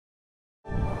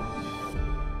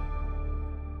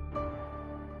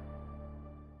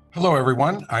Hello,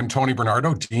 everyone. I'm Tony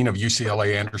Bernardo, Dean of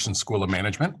UCLA Anderson School of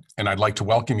Management, and I'd like to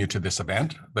welcome you to this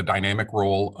event, The Dynamic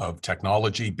Role of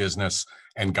Technology, Business,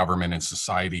 and Government in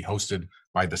Society, hosted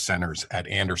by the centers at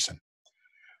Anderson.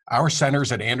 Our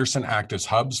centers at Anderson act as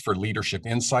hubs for leadership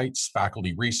insights,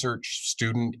 faculty research,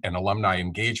 student and alumni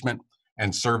engagement,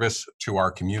 and service to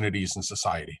our communities and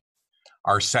society.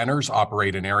 Our centers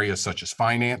operate in areas such as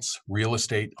finance, real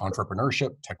estate,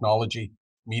 entrepreneurship, technology,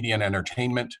 media and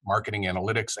entertainment, marketing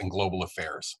analytics, and global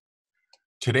affairs.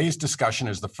 Today's discussion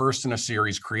is the first in a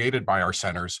series created by our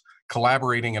centers,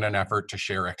 collaborating in an effort to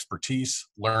share expertise,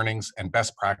 learnings, and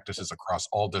best practices across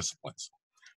all disciplines,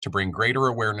 to bring greater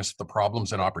awareness of the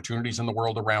problems and opportunities in the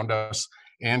world around us,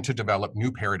 and to develop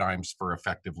new paradigms for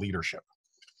effective leadership.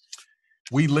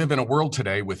 We live in a world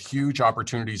today with huge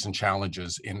opportunities and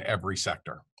challenges in every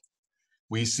sector.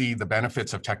 We see the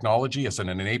benefits of technology as an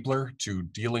enabler to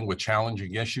dealing with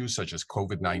challenging issues such as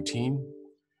COVID-19.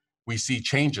 We see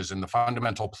changes in the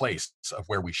fundamental place of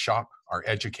where we shop, are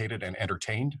educated, and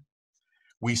entertained.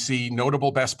 We see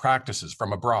notable best practices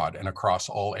from abroad and across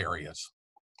all areas.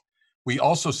 We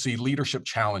also see leadership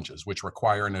challenges which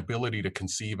require an ability to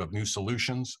conceive of new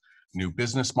solutions, new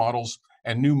business models,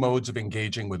 and new modes of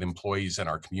engaging with employees in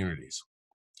our communities.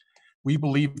 We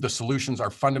believe the solutions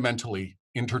are fundamentally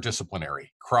interdisciplinary,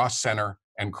 cross-center,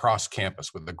 and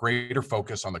cross-campus, with a greater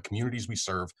focus on the communities we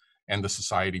serve and the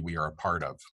society we are a part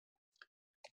of.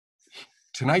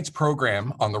 Tonight's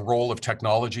program on the role of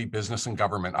technology, business, and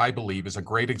government, I believe, is a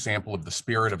great example of the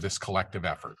spirit of this collective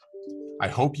effort. I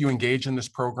hope you engage in this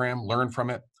program, learn from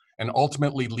it, and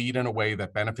ultimately lead in a way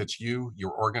that benefits you,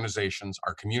 your organizations,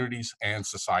 our communities, and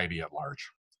society at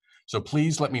large. So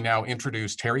please let me now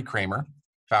introduce Terry Kramer,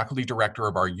 Faculty Director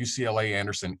of our UCLA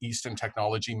Anderson Easton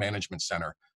Technology Management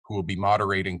Center, who will be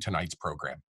moderating tonight's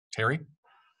program. Terry?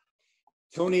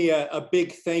 Tony, a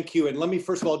big thank you. And let me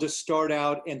first of all just start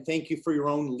out and thank you for your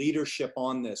own leadership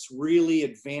on this, really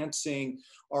advancing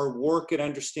our work at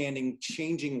understanding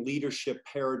changing leadership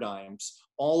paradigms,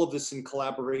 all of this in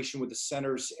collaboration with the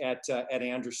centers at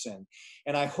Anderson.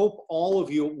 And I hope all of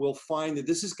you will find that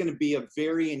this is going to be a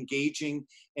very engaging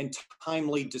and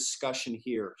timely discussion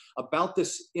here about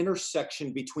this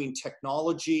intersection between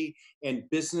technology and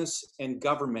business and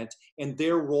government and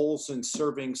their roles in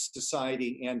serving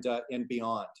society and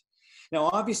beyond. Now,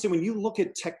 obviously, when you look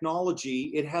at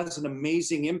technology, it has an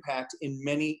amazing impact in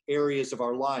many areas of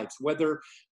our lives, whether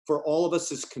for all of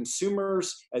us as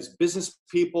consumers, as business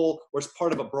people, or as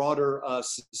part of a broader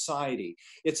society.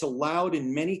 It's allowed,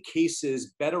 in many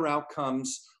cases, better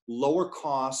outcomes, lower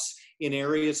costs in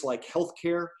areas like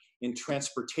healthcare, in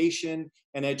transportation,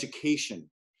 and education.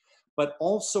 But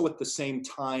also at the same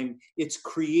time, it's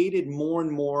created more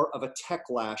and more of a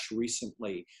tech-lash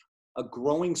recently, a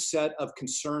growing set of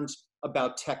concerns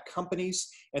about tech companies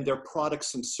and their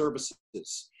products and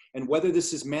services. And whether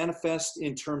this is manifest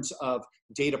in terms of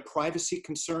data privacy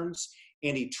concerns,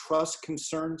 antitrust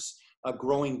concerns, a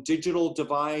growing digital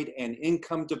divide and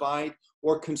income divide,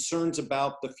 or concerns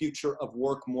about the future of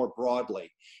work more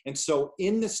broadly. And so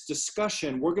in this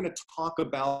discussion, we're going to talk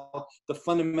about the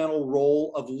fundamental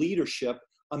role of leadership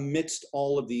amidst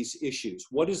all of these issues.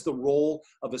 What is the role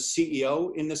of a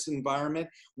CEO in this environment?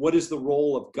 What is the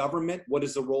role of government? What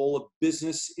is the role of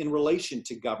business in relation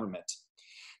to government?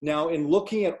 Now, in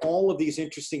looking at all of these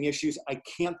interesting issues, I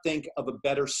can't think of a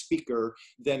better speaker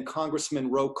than Congressman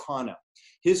Ro Khanna.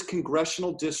 His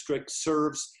congressional district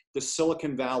serves the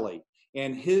Silicon Valley,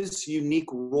 and his unique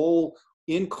role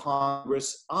in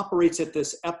Congress operates at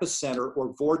this epicenter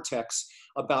or vortex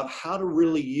about how to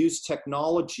really use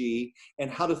technology and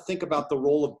how to think about the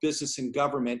role of business and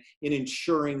government in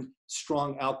ensuring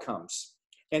strong outcomes.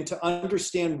 And to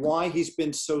understand why he's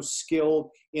been so skilled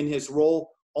in his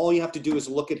role, all you have to do is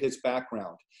look at his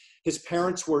background. His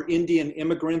parents were Indian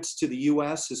immigrants to the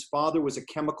US. His father was a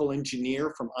chemical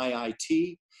engineer from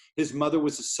IIT. His mother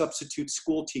was a substitute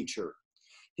school teacher.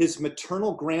 His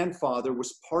maternal grandfather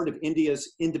was part of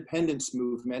India's independence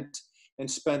movement and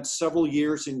spent several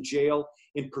years in jail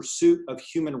in pursuit of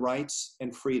human rights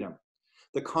and freedom.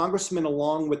 The congressman,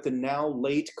 along with the now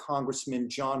late Congressman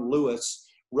John Lewis,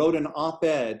 wrote an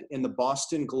op-ed in the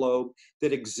Boston Globe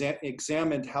that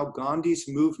examined how Gandhi's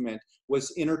movement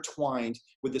was intertwined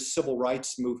with the civil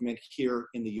rights movement here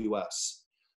in the US.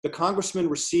 The congressman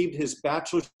received his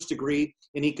bachelor's degree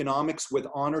in economics with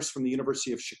honors from the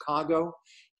University of Chicago.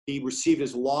 He received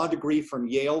his law degree from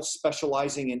Yale,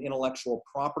 specializing in intellectual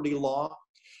property law.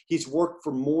 He's worked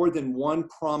for more than one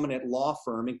prominent law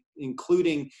firm,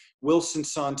 including Wilson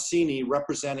Sonsini,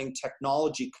 representing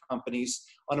technology companies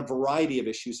on a variety of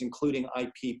issues, including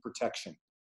IP protection.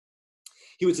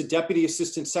 He was a Deputy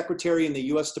Assistant Secretary in the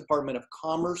U.S. Department of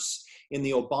Commerce in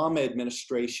the Obama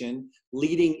administration,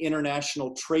 leading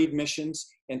international trade missions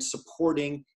and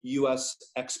supporting U.S.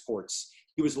 exports.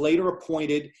 He was later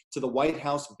appointed to the White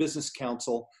House Business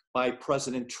Council by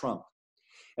President Trump.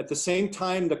 At the same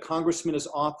time, the congressman has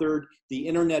authored the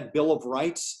Internet Bill of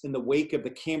Rights in the wake of the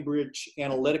Cambridge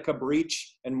Analytica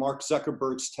breach and Mark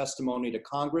Zuckerberg's testimony to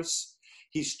Congress.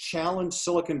 He's challenged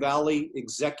Silicon Valley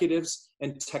executives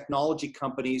and technology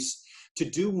companies to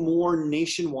do more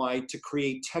nationwide to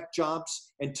create tech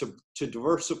jobs and to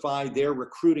diversify their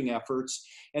recruiting efforts,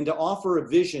 and to offer a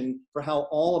vision for how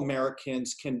all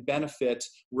Americans can benefit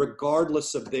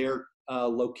regardless of their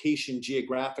location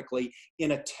geographically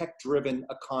in a tech-driven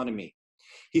economy.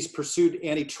 He's pursued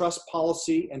antitrust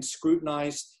policy and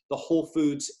scrutinized the Whole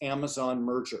Foods-Amazon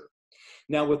merger.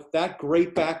 Now, with that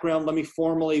great background, let me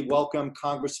formally welcome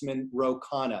Congressman Ro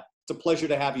Khanna. It's a pleasure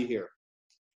to have you here.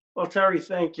 Well, Terry,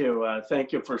 thank you.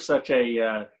 Thank you for such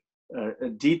a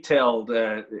detailed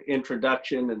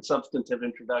introduction and substantive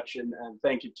introduction. And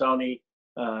thank you, Tony,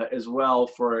 as well,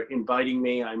 for inviting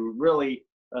me. I'm really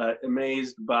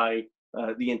amazed by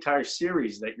the entire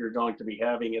series that you're going to be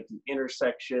having at the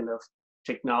intersection of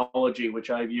technology, which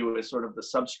I view as sort of the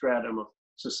substratum of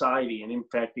society and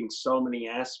impacting so many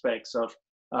aspects of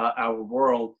our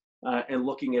world, and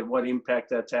looking at what impact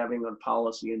that's having on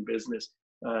policy and business.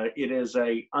 It is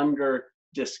a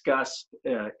under-discussed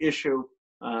issue,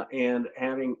 and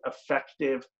having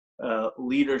effective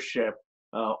leadership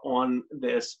on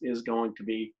this is going to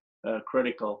be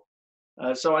critical.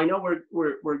 So I know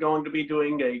we're going to be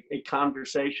doing a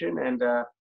conversation, and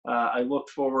I look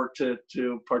forward to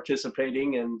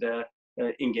participating and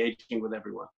engaging with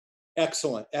everyone.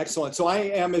 Excellent, excellent. So I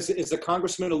am, as the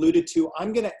Congressman alluded to,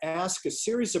 I'm going to ask a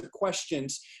series of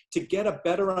questions to get a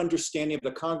better understanding of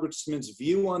the Congressman's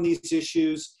view on these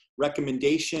issues,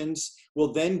 recommendations.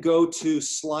 We'll then go to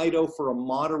Slido for a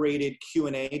moderated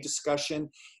Q&A discussion.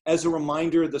 As a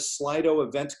reminder, the Slido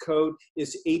event code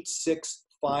is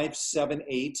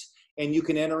 86578. And you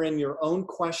can enter in your own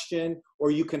question,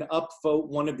 or you can upvote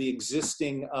one of the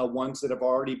existing ones that have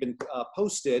already been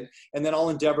posted, and then I'll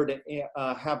endeavor to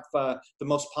have the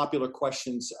most popular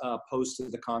questions posed to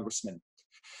the Congressman.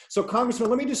 So, Congressman,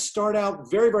 let me just start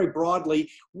out very, very broadly.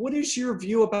 What is your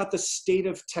view about the state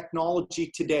of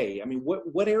technology today? I mean,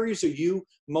 what areas are you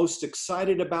most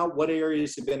excited about? What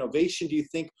areas of innovation do you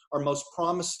think are most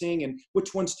promising? And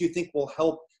which ones do you think will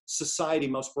help society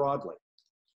most broadly?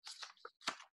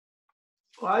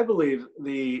 Well, I believe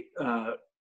the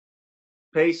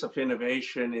pace of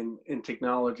innovation in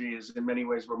technology is in many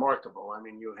ways remarkable. I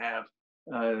mean, you have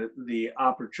the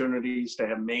opportunities to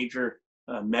have major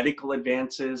medical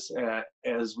advances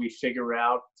as we figure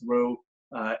out through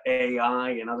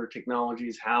AI and other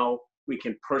technologies how we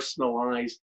can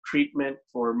personalize treatment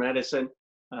for medicine.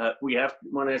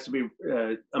 One has to be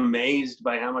amazed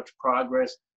by how much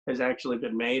progress has actually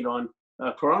been made on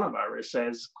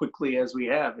coronavirus as quickly as we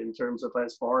have, in terms of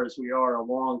as far as we are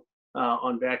along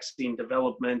on vaccine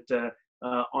development,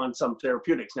 on some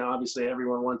therapeutics. Now, obviously,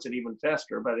 everyone wants it even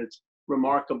faster, but it's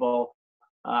remarkable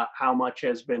how much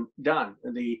has been done.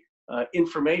 The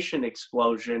information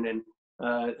explosion and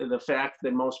the fact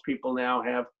that most people now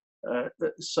have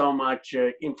so much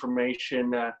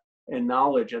information and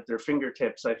knowledge at their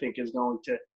fingertips, I think, is going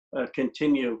to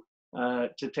continue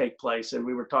to take place. And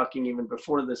we were talking even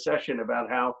before the session about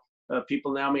how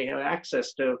people now may have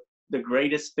access to the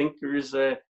greatest thinkers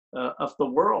of the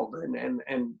world,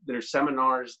 and their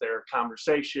seminars, their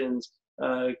conversations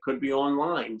could be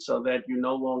online, so that you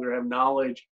no longer have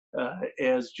knowledge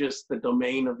as just the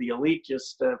domain of the elite,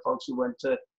 just folks who went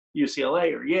to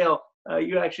UCLA or Yale.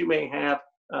 You actually may have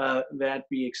that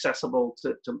be accessible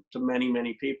to many,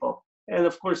 many people. And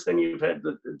of course, then you've had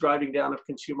the driving down of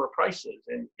consumer prices.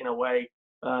 And in a way,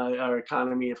 our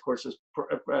economy, of course, is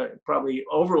probably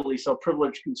overly so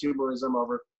privileged consumerism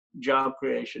over job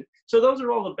creation. So those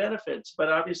are all the benefits, but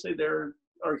obviously there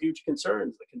are huge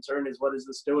concerns. The concern is, what is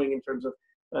this doing in terms of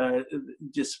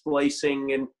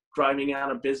displacing and driving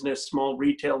out of business small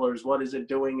retailers? What is it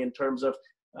doing in terms of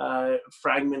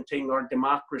fragmenting our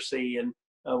democracy? And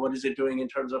what is it doing in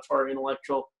terms of our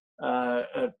intellectual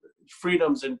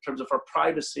freedoms, in terms of our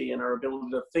privacy and our ability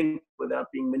to think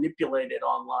without being manipulated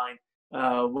online?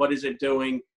 What is it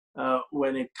doing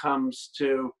when it comes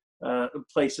to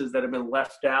places that have been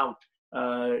left out,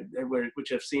 which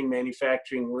have seen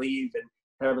manufacturing leave and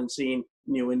haven't seen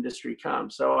new industry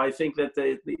come? So I think that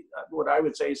what I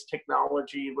would say is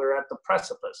technology, we're at the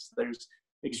precipice. There's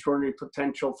extraordinary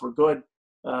potential for good,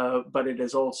 but it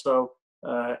has also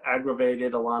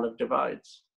aggravated a lot of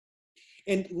divides.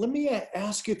 And let me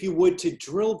ask you, if you would, to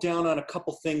drill down on a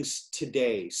couple things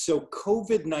today. So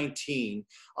COVID-19,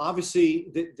 obviously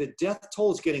the death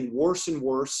toll is getting worse and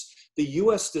worse. The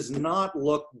US does not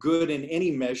look good in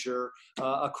any measure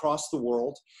across the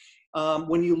world.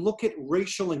 When you look at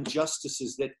racial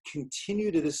injustices that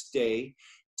continue to this day,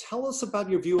 tell us about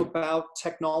your view about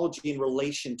technology in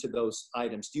relation to those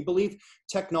items. Do you believe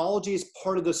technology is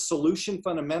part of the solution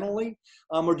fundamentally,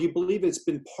 or do you believe it's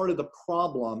been part of the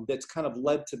problem that's kind of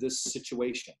led to this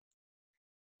situation?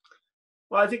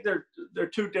 Well, I think there are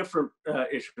two different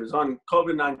issues. On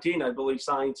COVID-19, I believe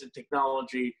science and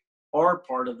technology are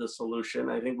part of the solution.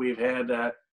 I think we've had,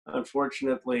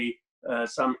 unfortunately,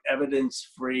 some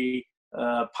evidence-free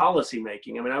policy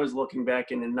making. I mean, I was looking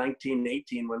back in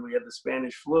 1918 when we had the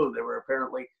Spanish flu. There were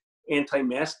apparently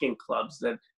anti-masking clubs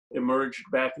that emerged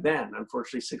back then.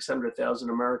 Unfortunately, 600,000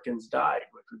 Americans died,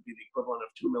 which would be the equivalent of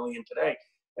 2 million today.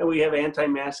 And we have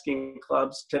anti-masking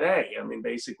clubs today. I mean,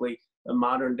 basically a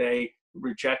modern day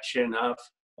rejection of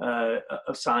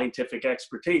scientific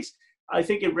expertise. I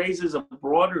think it raises a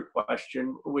broader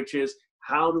question, which is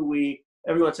how do we,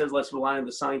 everyone says let's rely on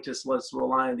the scientists, let's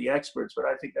rely on the experts, but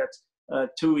I think that's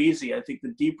too easy. I think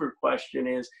the deeper question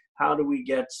is how do we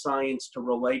get science to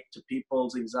relate to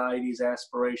people's anxieties,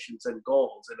 aspirations, and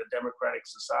goals in a democratic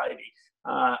society?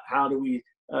 How do we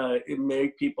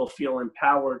make people feel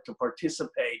empowered to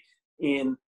participate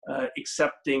in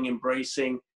accepting,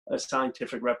 embracing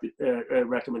scientific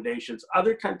recommendations?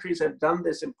 Other countries have done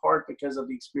this in part because of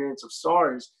the experience of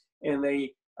SARS, and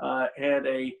they had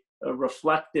a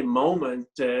reflective moment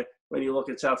when you look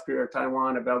at South Korea or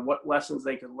Taiwan about what lessons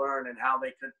they could learn and how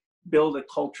they could build a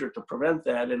culture to prevent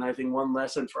that. And I think one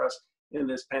lesson for us in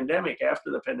this pandemic,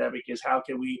 after the pandemic, is how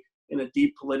can we, in a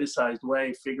depoliticized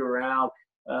way, figure out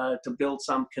to build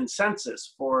some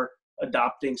consensus for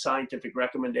adopting scientific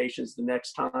recommendations the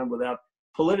next time without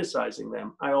politicizing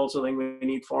them. I also think we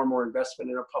need far more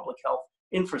investment in our public health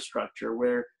infrastructure,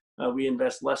 where we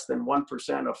invest less than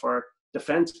 1% of our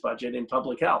defense budget in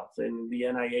public health, in the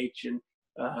NIH and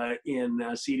in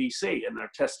CDC, and our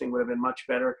testing would have been much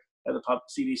better had the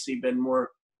CDC been more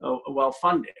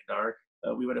well-funded.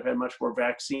 We would have had much more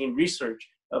vaccine research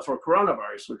for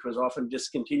coronavirus, which was often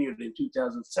discontinued in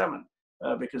 2007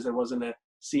 because there wasn't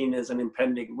seen as an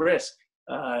impending risk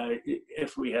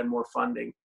if we had more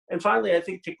funding. And finally, I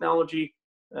think technology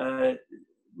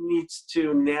needs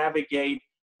to navigate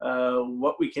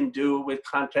what we can do with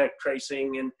contact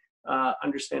tracing and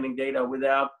understanding data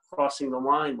without crossing the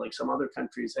line like some other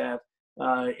countries have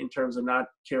in terms of not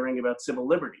caring about civil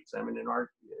liberties. I mean, in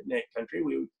our country,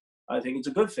 I think it's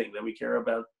a good thing that we care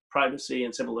about privacy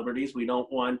and civil liberties. We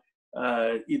don't want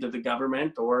either the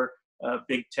government or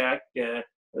big tech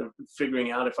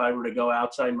figuring out if I were to go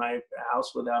outside my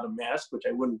house without a mask, which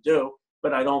I wouldn't do.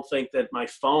 But I don't think that my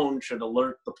phone should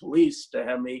alert the police to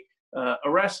have me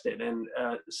arrested. And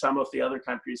some of the other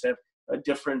countries have a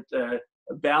different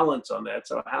balance on that.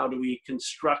 So how do we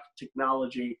construct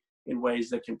technology in ways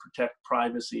that can protect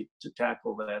privacy to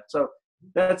tackle that? So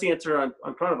that's the answer on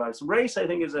coronavirus. Race, I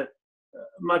think, is a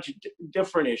much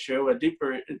different issue, a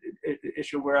deeper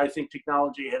issue where I think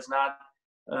technology has not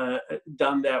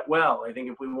done that well. I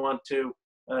think if we want to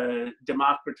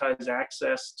democratize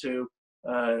access to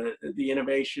the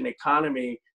innovation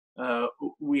economy,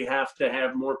 we have to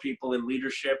have more people in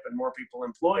leadership and more people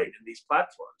employed in these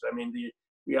platforms. I mean, the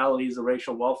reality is the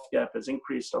racial wealth gap has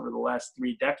increased over the last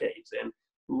 3 decades, and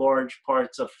large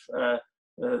parts of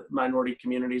minority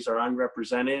communities are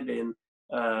unrepresented in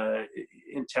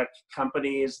tech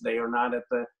companies. They are not at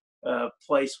the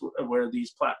place where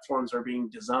these platforms are being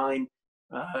designed.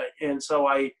 And so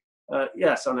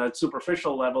yes, on a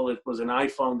superficial level, it was an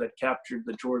iPhone that captured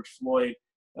the George Floyd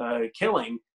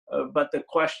killing. But the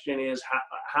question is,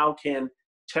 how can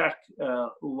tech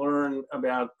learn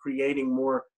about creating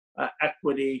more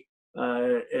equity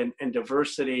and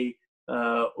diversity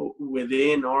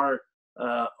within our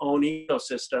own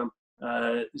ecosystem,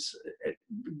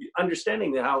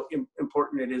 understanding how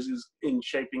important it is in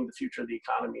shaping the future of the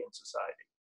economy and society.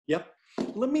 Yep.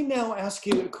 Let me now ask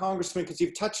you, Congressman, because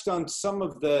you've touched on some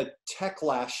of the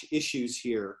tech-lash issues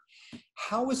here.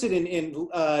 How is it in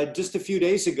just a few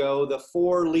days ago, the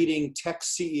 4 leading tech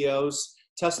CEOs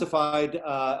testified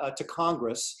to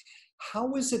Congress.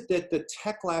 How is it that the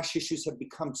tech-lash issues have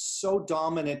become so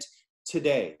dominant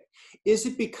today? Is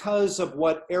it because of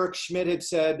what Eric Schmidt had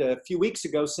said a few weeks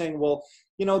ago, saying, well,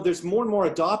 you know, there's more and more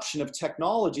adoption of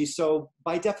technology, so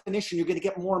by definition, you're going to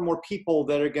get more and more people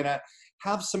that are going to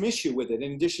have some issue with it.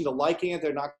 In addition to liking it,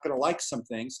 they're not going to like some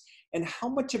things. And how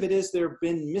much of it is there have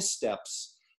been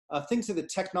missteps things that the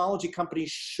technology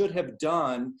companies should have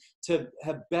done to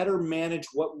have better managed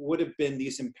what would have been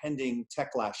these impending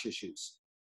tech-lash issues?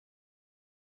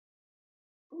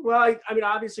 Well, I mean,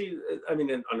 obviously, I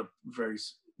mean, on a very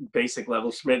basic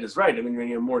level, Schmidt is right. I mean, when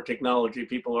you have more technology,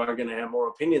 people are going to have more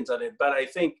opinions on it. But I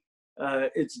think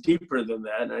it's deeper than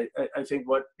that. I think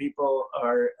what people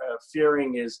are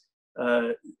fearing is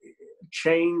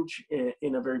change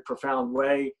in a very profound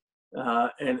way,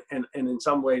 and in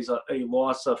some ways a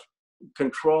loss of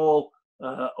control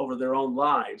over their own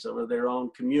lives, over their own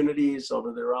communities,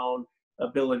 over their own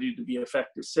ability to be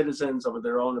effective citizens, over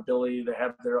their own ability to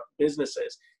have their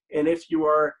businesses. And if you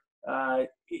are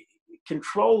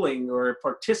controlling or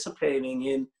participating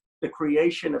in the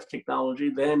creation of technology,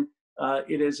 then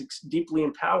it is deeply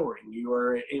empowering. You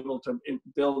are able to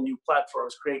build new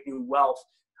platforms, create new wealth,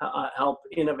 help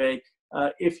innovate.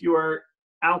 If you are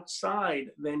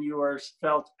outside, then you are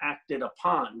felt acted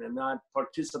upon and not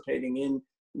participating in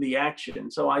the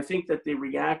action. So I think that the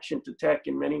reaction to tech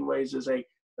in many ways is a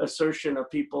assertion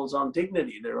of people's own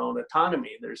dignity, their own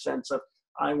autonomy, their sense of,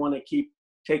 I want to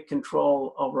take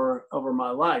control over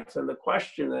my life. And the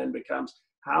question then becomes,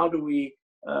 how do we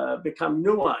become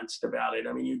nuanced about it?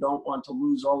 I mean, you don't want to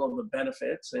lose all of the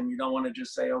benefits, and you don't want to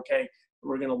just say, okay,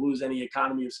 we're going to lose any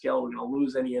economy of scale, we're going to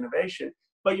lose any innovation,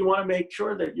 but you want to make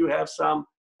sure that you have some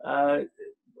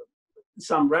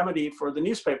remedy for the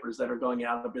newspapers that are going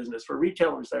out of business, for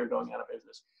retailers that are going out of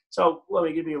business. So let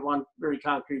me give you one very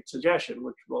concrete suggestion,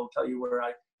 which will tell you where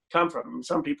I come from.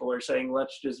 Some people are saying,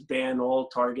 let's just ban all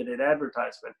targeted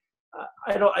advertisement.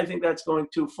 I think that's going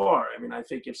too far. I mean, I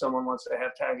think if someone wants to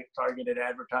have targeted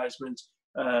advertisements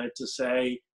to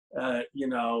say,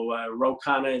 Ro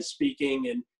Khanna is speaking,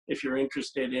 and if you're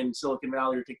interested in Silicon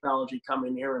Valley or technology, come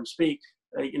in here and speak.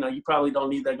 You probably don't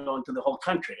need that going to the whole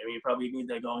country. I mean, you probably need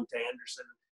that going to Anderson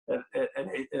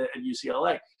at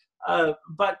UCLA.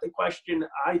 But the question,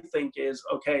 I think, is,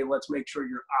 okay, let's make sure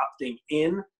you're opting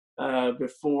in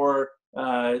before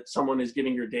someone is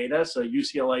getting your data. So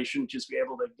UCLA shouldn't just be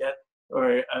able to get,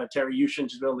 or Terry, you shouldn't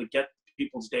just be able to get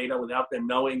people's data without them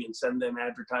knowing and send them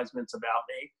advertisements about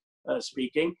me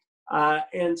speaking.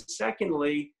 And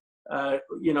secondly,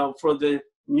 for the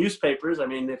newspapers, I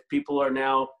mean, if people are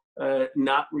now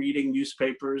not reading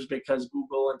newspapers because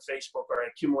Google and Facebook are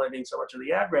accumulating so much of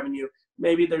the ad revenue,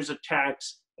 maybe there's a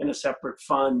tax and a separate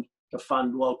fund to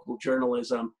fund local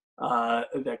journalism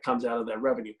that comes out of that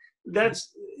revenue.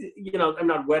 That's, I'm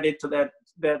not wedded to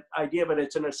that idea, but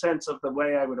it's in a sense of the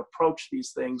way I would approach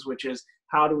these things, which is,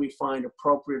 how do we find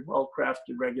appropriate,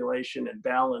 well-crafted regulation and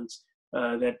balance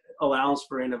that allows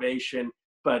for innovation,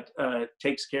 but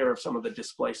takes care of some of the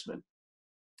displacement.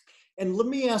 And let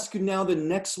me ask you now the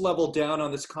next level down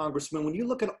on this, Congressman. When you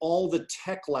look at all the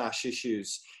tech-lash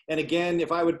issues, and again,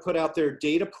 if I would put out there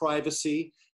data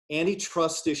privacy,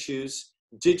 antitrust issues,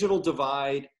 digital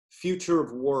divide, future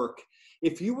of work,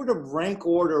 if you were to rank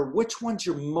order which ones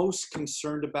you're most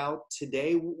concerned about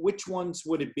today, which ones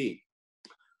would it be?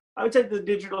 I would say the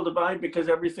digital divide, because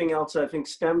everything else, I think,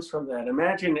 stems from that.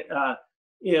 Imagine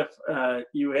if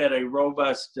you had a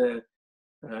robust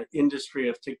industry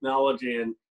of technology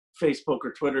and Facebook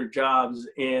or Twitter jobs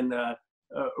in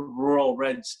rural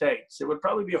red states. It would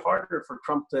probably be harder for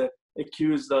Trump to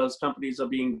accuse those companies of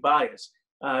being biased.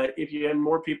 If you had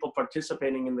more people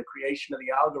participating in the creation of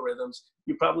the algorithms,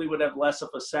 you probably would have less of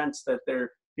a sense that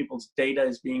people's data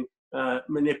is being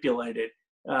manipulated.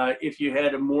 If you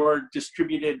had a more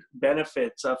distributed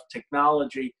benefits of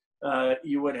technology,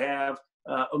 you would have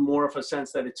more of a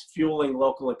sense that it's fueling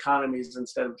local economies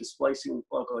instead of displacing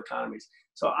local economies.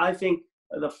 So I think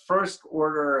the first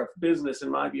order of business, in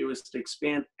my view, is to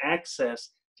expand access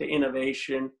to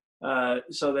innovation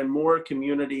so that more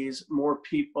communities, more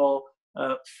people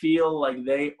feel like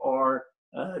they are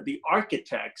the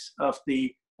architects of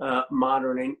the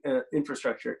modern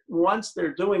infrastructure. Once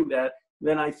they're doing that,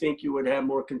 then I think you would have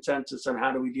more consensus on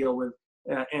how do we deal with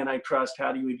antitrust,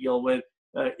 how do we deal with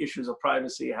issues of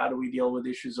privacy, how do we deal with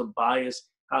issues of bias,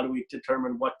 how do we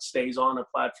determine what stays on a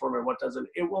platform and what doesn't.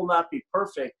 It will not be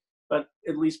perfect, but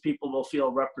at least people will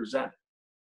feel represented.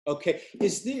 Okay,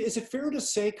 is it fair to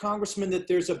say, Congressman, that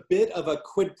there's a bit of a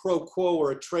quid pro quo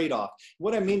or a trade-off?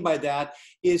 What I mean by that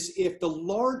is, if the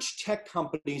large tech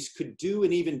companies could do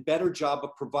an even better job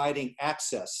of providing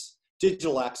access,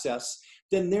 digital access,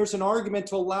 then there's an argument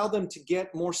to allow them to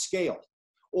get more scale.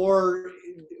 Or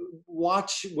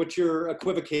watch what you're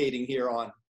equivocating here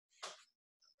on.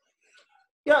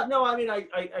 Yeah, no, I mean, I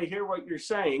hear what you're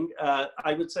saying.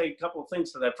 I would say a couple of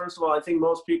things to that. First of all, I think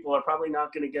most people are probably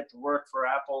not going to get to work for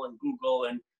Apple and Google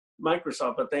and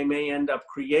Microsoft, but they may end up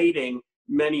creating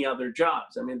many other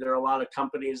jobs. I mean, there are a lot of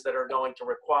companies that are going to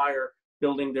require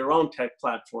building their own tech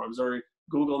platforms, or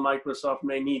Google, Microsoft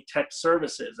may need tech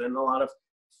services, and a lot of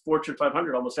Fortune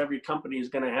 500, almost every company is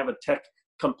going to have a tech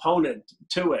component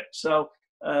to it. So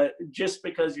just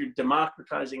because you're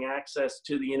democratizing access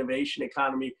to the innovation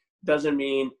economy doesn't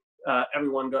mean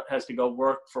everyone has to go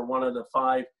work for one of the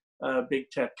 5 big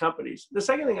tech companies. The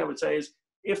second thing I would say is,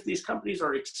 if these companies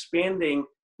are expanding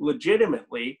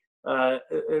legitimately,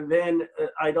 then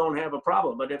I don't have a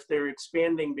problem. But if they're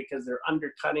expanding because they're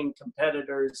undercutting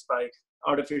competitors by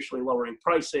artificially lowering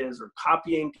prices, or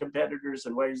copying competitors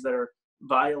in ways that are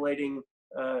violating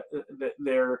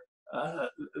their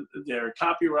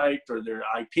copyright or their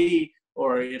IP,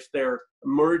 or if they're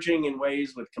merging in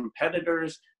ways with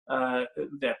competitors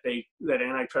that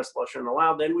antitrust law shouldn't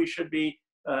allow, then we should be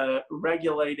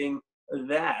regulating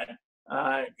that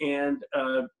and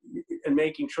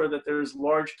making sure that there's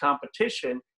large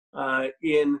competition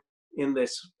in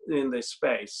this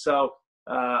space. So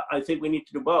I think we need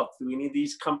to do both. We need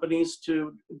these companies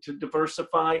to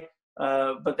diversify,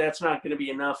 but that's not going to be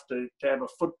enough to have a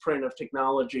footprint of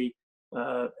technology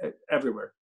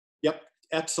everywhere. Yep,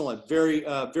 excellent. Very,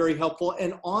 very helpful.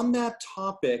 And on that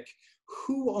topic,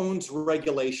 who owns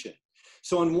regulation?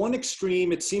 So on one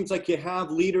extreme, it seems like you have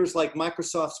leaders like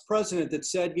Microsoft's president that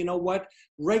said, you know what,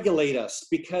 regulate us,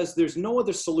 because there's no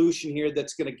other solution here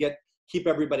that's going to keep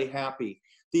everybody happy.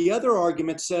 The other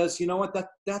argument says, you know what,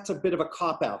 that's a bit of a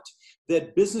cop-out,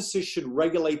 that businesses should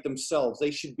regulate themselves. They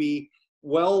should be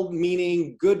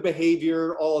well-meaning, good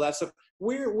behavior, all of that stuff.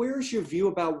 Where's your view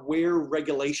about where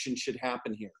regulation should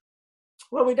happen here?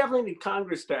 Well, we definitely need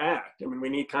Congress to act. I mean, we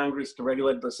need Congress to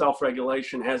regulate. The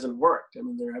self-regulation hasn't worked. I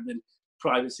mean, there have been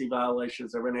privacy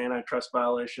violations, there have been antitrust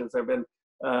violations, there have been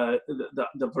the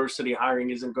diversity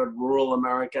hiring isn't good. Rural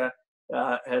America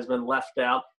has been left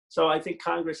out. So I think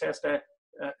Congress has to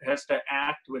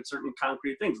act with certain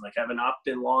concrete things, like have an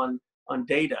opt-in law on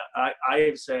data. I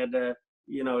have said,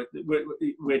 you know,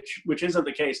 which isn't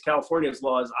the case. California's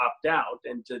law is opt-out,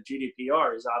 and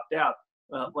GDPR is opt-out.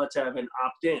 Let's have an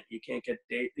opt-in. You can't get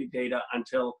data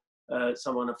until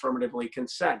someone affirmatively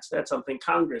consents. That's something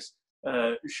Congress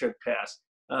should pass.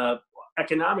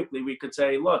 Economically, we could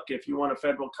say, look, if you want a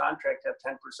federal contract, have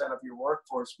 10% of your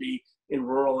workforce be in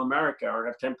rural America, or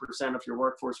have 10% of your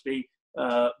workforce be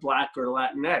Black or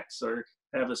Latinx, or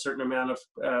have a certain amount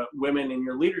of women in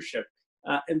your leadership.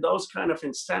 And those kind of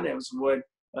incentives would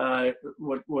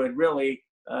really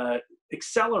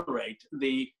accelerate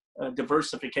the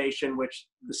diversification, which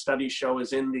the studies show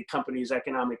is in the company's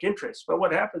economic interest. But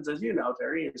what happens, as you know,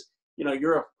 Terry, is, you know,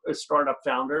 you're a startup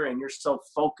founder and you're so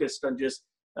focused on just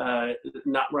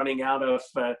not running out of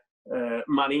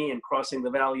money and crossing the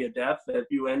valley of death that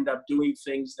you end up doing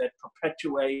things that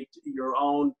perpetuate your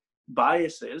own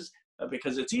biases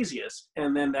because it's easiest.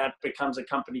 And then that becomes a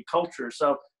company culture.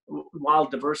 So while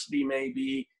diversity may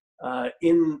be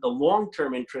in the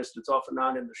long-term interest, it's often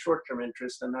not in the short-term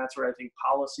interest. And that's where I think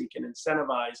policy can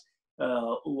incentivize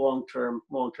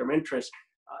long-term interest.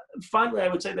 Finally, I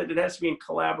would say that it has to be in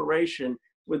collaboration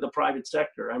with the private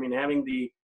sector. I mean, having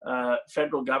the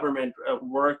federal government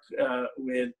work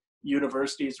with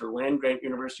universities or land-grant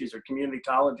universities or community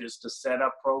colleges to set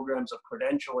up programs of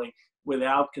credentialing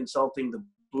without consulting the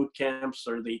boot camps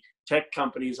or the tech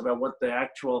companies about what the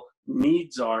actual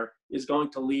needs are is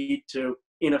going to lead to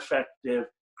ineffective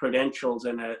credentials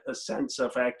and a sense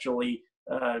of actually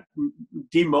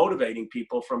demotivating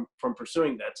people from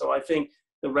pursuing that. So I think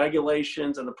the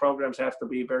regulations and the programs have to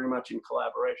be very much in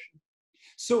collaboration.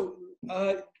 So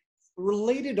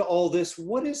related to all this,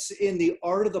 what is in the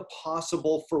art of the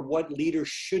possible for what leaders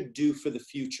should do for the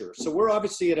future? So we're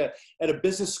obviously at a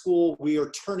business school. We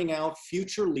are turning out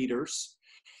future leaders.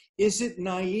 Is it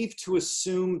naive to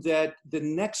assume that the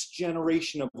next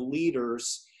generation of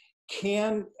leaders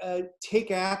can take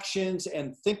actions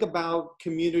and think about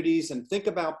communities and think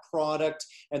about product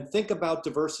and think about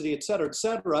diversity, et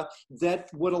cetera, that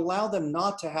would allow them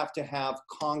not to have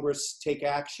Congress take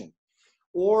action?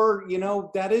 Or, you know,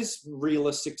 that is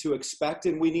realistic to expect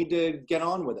and we need to get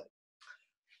on with it?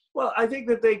 Well, I think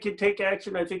that they could take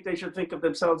action. I think they should think of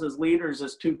themselves as leaders,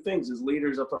 as two things, as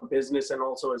leaders of a business and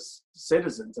also as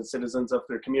citizens of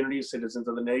their communities, citizens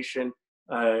of the nation,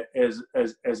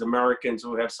 as Americans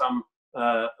who have some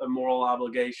moral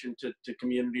obligation to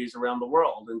communities around the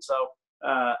world. And so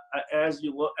as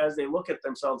they look at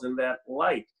themselves in that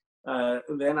light,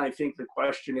 then I think the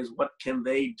question is, what can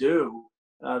they do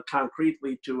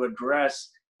concretely to address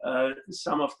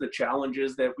some of the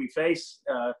challenges that we face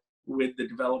with the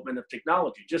development of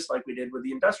technology, just like we did with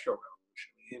the Industrial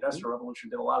Revolution. The Industrial Revolution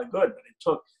did a lot of good, but it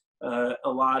took a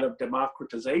lot of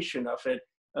democratization of it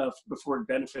before it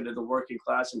benefited the working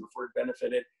class and before it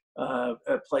benefited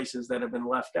places that have been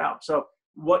left out. So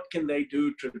what can they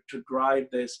do to drive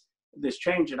this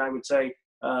change? And I would say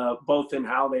both in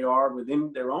how they are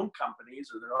within their own companies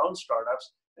or their own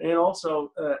startups, and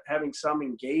also having some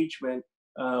engagement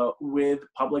with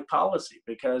public policy,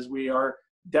 because we are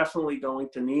definitely going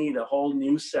to need a whole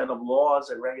new set of laws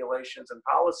and regulations and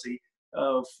policy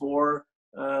for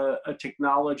a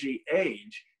technology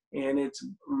age. And it's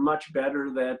much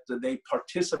better that they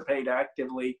participate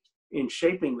actively in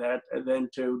shaping that than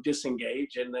to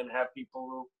disengage and then have people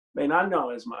who may not know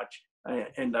as much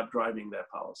end up driving that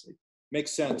policy.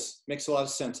 Makes sense. Makes a lot of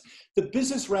sense. The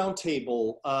Business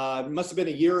Roundtable, must have been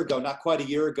a year ago, not quite a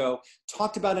year ago,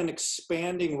 talked about an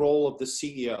expanding role of the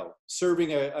CEO,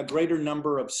 serving a greater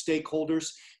number of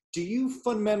stakeholders. Do you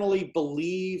fundamentally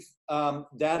believe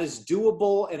that is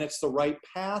doable and it's the right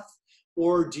path?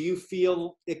 Or do you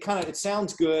feel it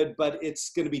sounds good, but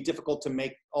it's going to be difficult to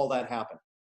make all that happen?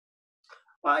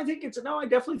 Well, I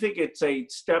definitely think it's a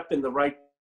step in the right.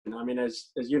 I mean,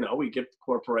 as you know, we give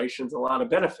corporations a lot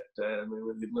of benefit.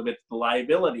 We limit the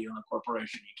liability on a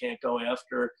corporation. You can't go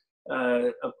after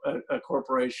a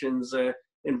corporation's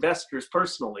investors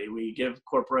personally. We give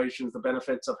corporations the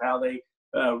benefits of how they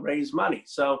raise money.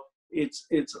 So it's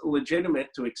legitimate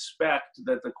to expect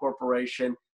that the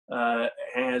corporation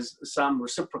has some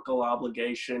reciprocal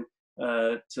obligation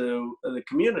to the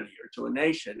community or to a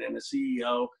nation, and a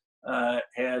CEO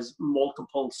has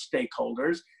multiple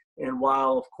stakeholders. And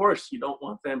while, of course, you don't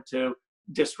want them to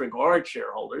disregard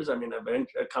shareholders, I mean,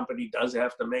 a company does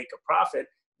have to make a profit.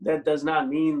 That does not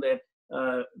mean that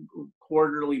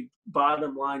quarterly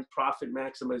bottom line profit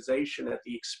maximization at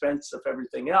the expense of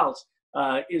everything else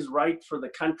is right for the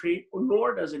country,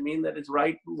 nor does it mean that it's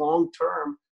right long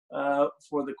term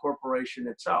for the corporation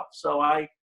itself. So I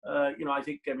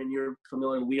think, you're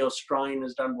familiar, Leo Strine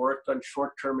has done work on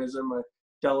short-termism, a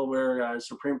Delaware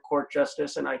Supreme Court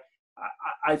justice, and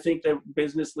I think that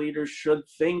business leaders should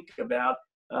think about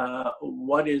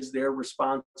what is their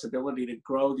responsibility to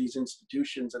grow these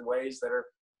institutions in ways that are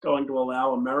going to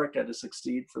allow America to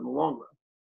succeed for the long run.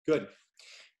 Good.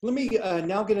 Let me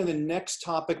now get into the next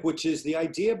topic, which is the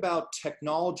idea about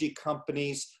technology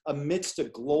companies amidst a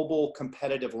global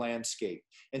competitive landscape,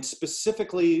 and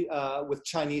specifically with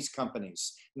Chinese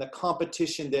companies and the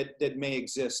competition that may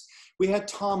exist. We had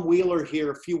Tom Wheeler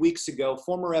here a few weeks ago,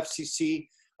 former FCC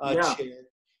chair,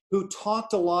 who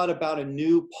talked a lot about a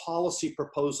new policy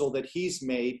proposal that he's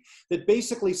made that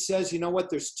basically says, you know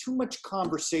what, there's too much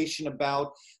conversation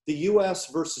about the US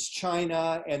versus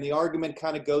China, and the argument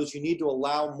kind of goes, you need to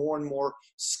allow more and more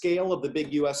scale of the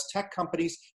big US tech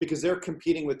companies because they're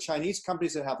competing with Chinese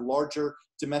companies that have larger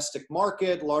domestic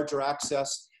market, larger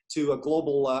access to a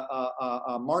global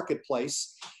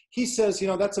marketplace. He says,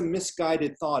 that's a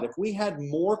misguided thought. If we had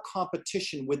more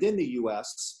competition within the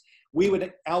US, we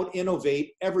would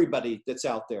out-innovate everybody that's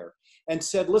out there, and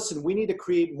said, listen, we need to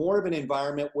create more of an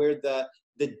environment where the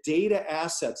data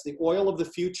assets, the oil of the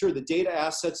future, the data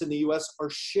assets in the US are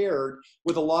shared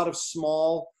with a lot of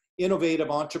small, innovative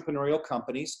entrepreneurial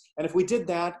companies. And if we did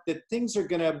that things are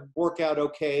going to work out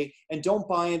okay, and don't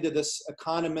buy into this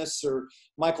economists or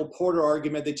Michael Porter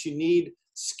argument that you need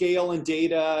scale and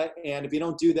data, and if you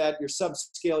don't do that, you're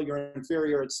subscale, you're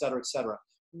inferior, et cetera, et cetera.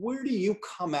 Where do you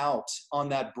come out on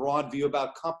that broad view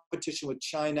about competition with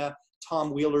China,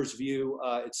 Tom Wheeler's view,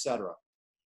 et cether?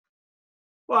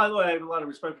 Well, I have a lot of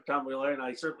respect for Tom Wheeler, and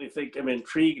I certainly think I'm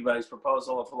intrigued by his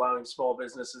proposal of allowing small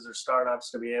businesses or startups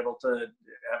to be able to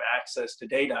have access to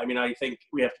data. I mean, I think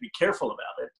we have to be careful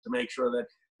about it to make sure that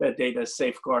that data is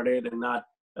safeguarded and not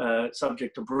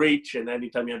subject to breach. And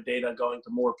anytime you have data going to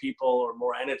more people or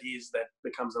more entities, that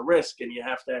becomes a risk, and you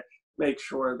have to make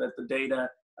sure that the data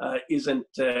isn't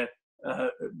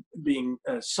being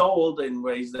sold in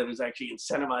ways that is actually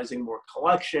incentivizing more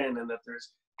collection, and that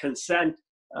there's consent.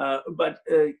 But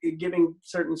giving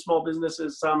certain small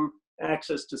businesses some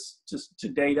access to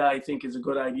data, I think, is a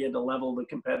good idea to level the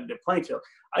competitive playing field.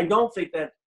 I don't think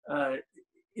that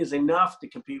is enough to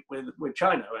compete with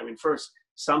China. I mean, first,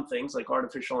 some things like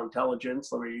artificial intelligence,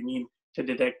 where you need to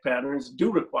detect patterns,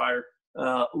 do require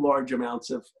large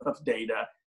amounts of data.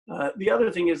 The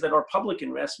other thing is that our public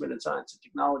investment in science and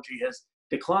technology has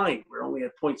declined. We're only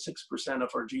at 0.6% of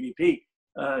our GDP.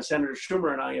 Senator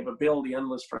Schumer and I have a bill, the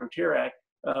Endless Frontier Act,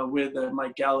 with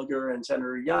Mike Gallagher and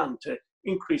Senator Young, to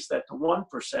increase that to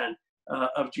 1%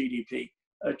 of GDP.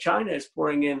 China is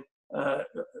pouring in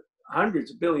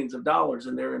hundreds of billions of dollars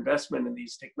in their investment in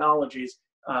these technologies.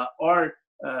 Our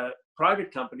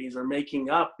private companies are making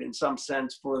up, in some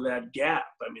sense, for that gap.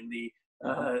 I mean, the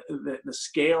the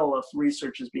scale of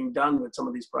research is being done with some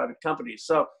of these private companies.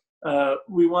 So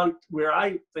where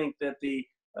I think that the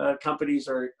companies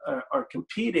are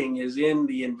competing is in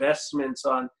the investments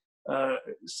on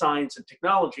science and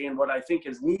technology. And what I think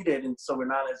is needed, and so we're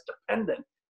not as dependent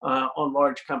on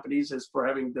large companies, is for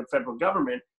having the federal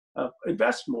government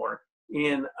invest more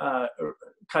in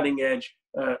cutting edge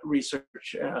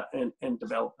research and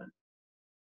development.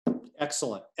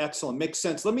 Excellent, excellent. Makes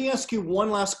sense. Let me ask you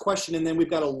one last question, and then we've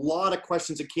got a lot of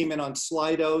questions that came in on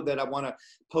Slido that I want to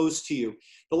pose to you.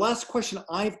 The last question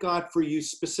I've got for you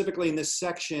specifically in this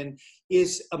section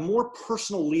is a more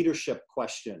personal leadership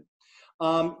question.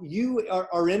 You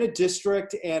are in a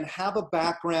district and have a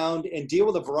background and deal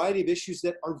with a variety of issues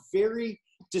that are very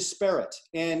disparate.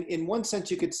 And in one sense,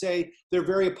 you could say they're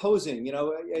very opposing. You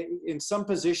know, in some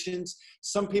positions,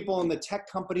 some people in the tech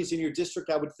companies in your district,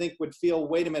 I would think, would feel,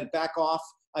 wait a minute, back off,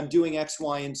 I'm doing X,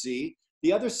 Y, and Z.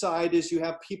 The other side is you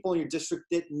have people in your district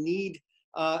that need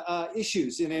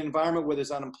issues in an environment where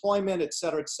there's unemployment, et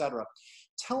cetera, et cetera.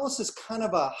 Tell us, as kind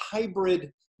of a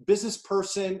hybrid business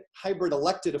person, hybrid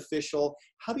elected official,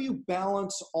 how do you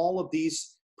balance all of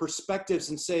these perspectives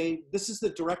and say, this is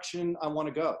the direction I want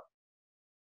to go?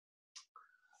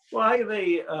 Well, I have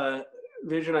a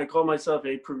vision. I call myself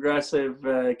a progressive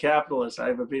capitalist. I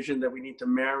have a vision that we need to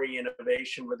marry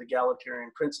innovation with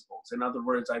egalitarian principles. In other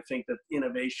words, I think that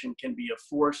innovation can be a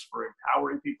force for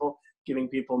empowering people, giving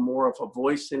people more of a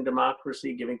voice in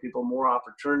democracy, giving people more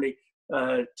opportunity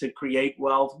to create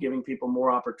wealth, giving people more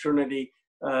opportunity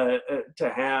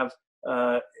to have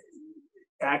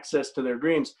access to their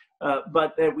dreams,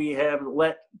 but that we have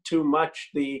let too much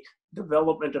the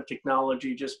development of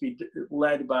technology just be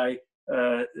led by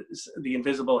the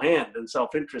invisible hand and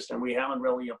self-interest, and we haven't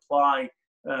really applied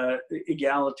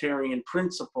egalitarian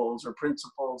principles or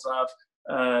principles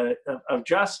of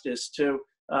justice to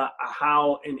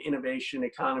how an innovation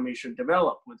economy should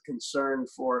develop, with concern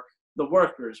for the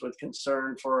workers, with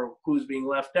concern for who's being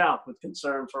left out, with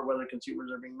concern for whether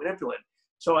consumers are being manipulated.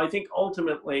 So I think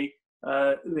ultimately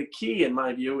the key, in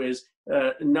my view, is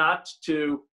not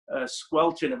to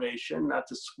squelch innovation, not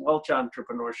to squelch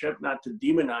entrepreneurship, not to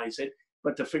demonize it,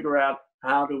 but to figure out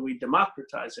how do we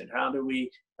democratize it? How do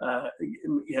we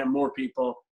have more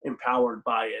people empowered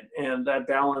by it? And that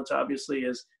balance obviously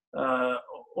is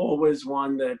always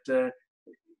one that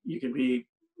you can be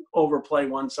overplay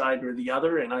one side or the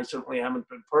other, and I certainly haven't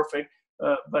been perfect,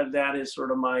 but that is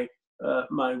sort of my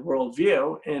my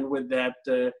worldview, and with that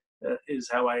is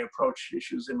how I approach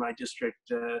issues in my district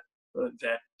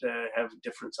that have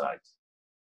different sides.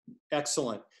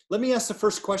 Excellent. Let me ask the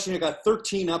first question. I got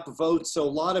 13 upvotes, so a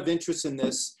lot of interest in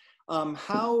this.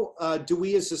 How do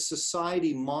we as a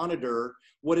society monitor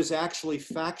what is actually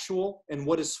factual and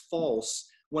what is false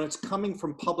when it's coming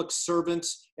from public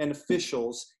servants and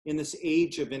officials in this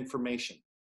age of information?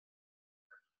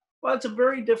 Well, it's a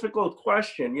very difficult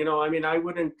question. You know, I mean, I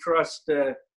wouldn't trust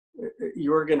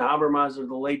Jürgen Habermas or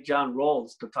the late John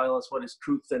Rawls to tell us what is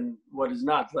truth and what is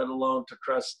not, let alone to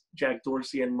trust Jack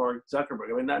Dorsey and Mark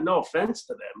Zuckerberg. I mean, no offense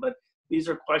to them, but these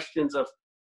are questions of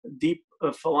deep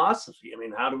philosophy. I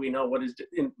mean, how do we know what is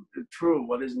true,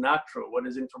 what is not true, what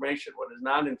is information, what is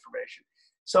not information?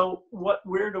 So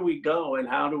where do we go and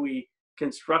how do we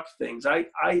construct things? I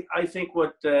think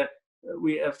what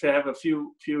we have to have a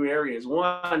few areas.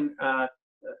 One,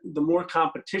 the more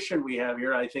competition we have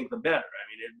here, I think the better. I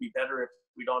mean, it'd be better if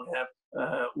we don't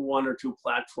have one or two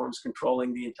platforms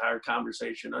controlling the entire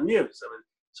conversation on news. I mean,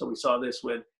 so we saw this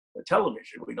with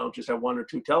television. We don't just have one or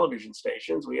two television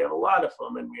stations. We have a lot of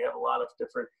them, and we have a lot of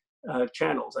different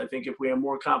channels. I think if we have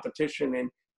more competition in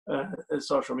the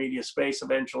social media space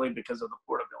eventually, because of the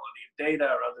portability of data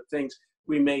or other things,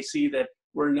 we may see that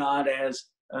we're not as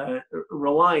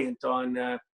reliant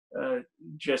on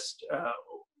just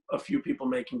a few people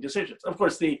making decisions. Of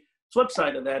course, the flip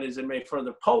side of that is it may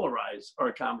further polarize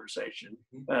our conversation.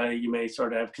 You may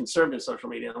sort of have conservative social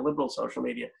media and liberal social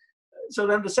media. So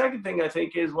then the second thing I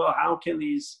think is, well, how can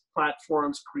these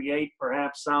platforms create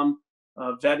perhaps some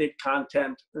vetted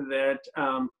content that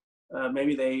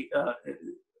maybe they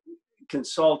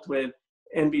consult with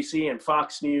NBC and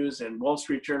Fox News and Wall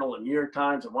Street Journal and New York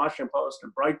Times and Washington Post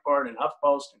and Breitbart and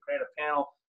HuffPost, and create a panel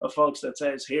of folks that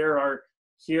says, here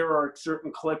are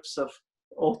certain clips of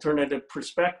alternative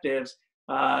perspectives,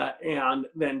 and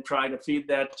then try to feed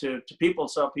that to people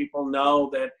so people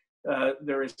know that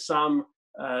there is some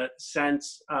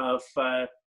sense of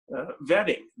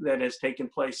vetting that has taken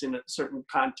place in a certain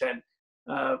content.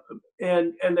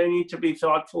 And they need to be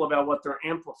thoughtful about what they're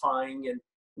amplifying and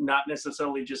not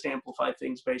necessarily just amplify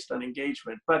things based on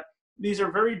engagement. But these are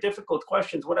very difficult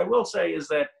questions. What I will say is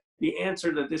that the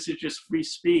answer that this is just free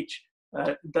speech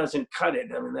doesn't cut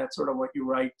it. I mean, that's sort of what you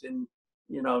write in,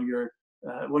 your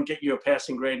won't get you a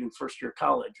passing grade in first-year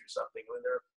college or something. I mean,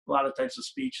 there are a lot of types of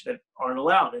speech that aren't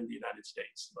allowed in the United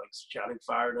States, like shouting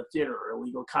fire at a theater or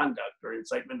illegal conduct or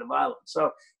incitement to violence.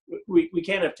 So we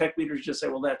can't have tech leaders just say,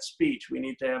 well, that's speech. We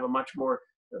need to have a much more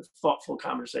thoughtful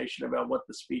conversation about what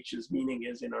the speech's meaning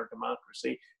is in our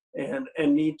democracy, and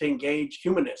need to engage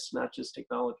humanists, not just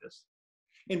technologists.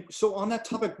 And so on that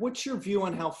topic, what's your view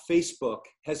on how Facebook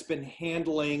has been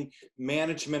handling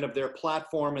management of their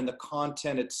platform and the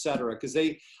content, et cetera? Because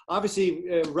they obviously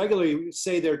regularly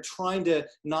say they're trying to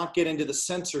not get into the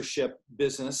censorship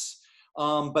business,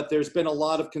 but there's been a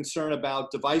lot of concern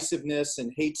about divisiveness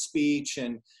and hate speech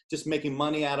and just making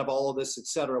money out of all of this, et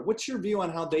cetera. What's your view on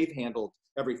how they've handled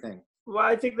everything? Well,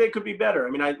 I think they could be better.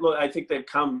 I mean, I think they've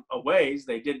come a ways.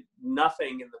 They did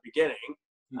nothing in the beginning.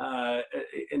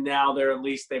 And now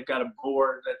they've got a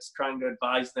board that's trying to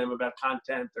advise them about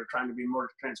content. They're trying to be more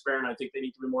transparent. I think they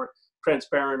need to be more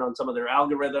transparent on some of their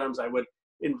algorithms. I would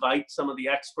invite some of the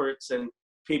experts and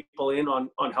people in on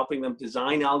helping them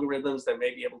design algorithms that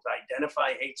may be able to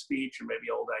identify hate speech or maybe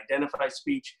able to identify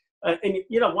speech. And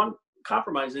one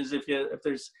compromise is if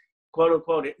there's quote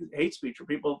unquote hate speech or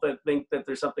people that think that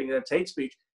there's something that's hate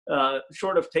speech,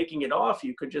 short of taking it off,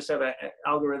 you could just have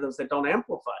algorithms that don't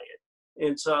amplify it.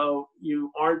 And so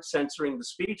you aren't censoring the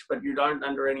speech, but you aren't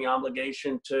under any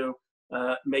obligation to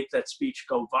make that speech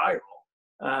go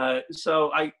viral.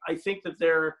 So I think that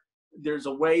there's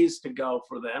a ways to go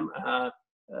for them.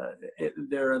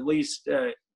 They're at least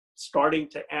starting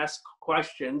to ask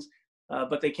questions,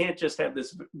 but they can't just have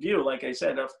this view, like I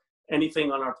said, of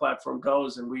anything on our platform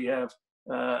goes and we have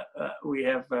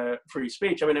free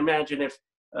speech. I mean, imagine if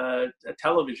a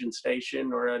television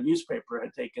station or a newspaper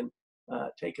had taken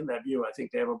that view. I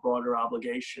think they have a broader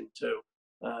obligation to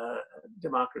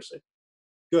democracy.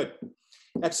 Good.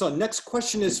 Excellent. Next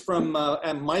question is from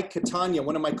Mike Catania,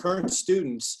 one of my current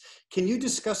students. Can you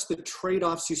discuss the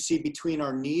trade-offs you see between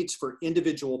our needs for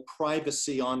individual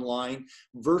privacy online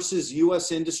versus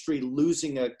U.S. industry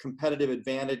losing a competitive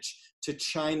advantage to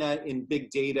China in big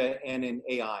data and in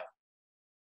AI?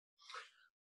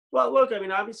 Well, look, I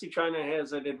mean, obviously China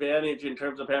has an advantage in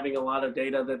terms of having a lot of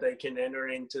data that they can enter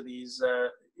into these,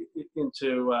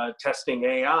 testing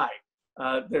AI.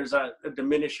 There's a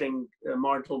diminishing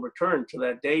marginal return to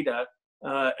that data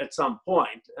at some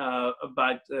point,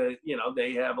 but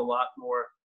they have a lot more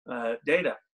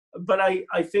data. But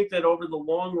I think that over the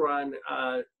long run,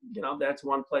 that's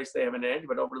one place they have an edge.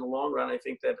 But over the long run, I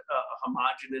think that a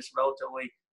homogenous,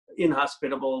 relatively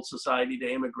inhospitable society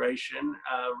to immigration,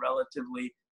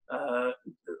 relatively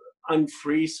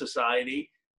unfree society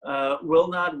will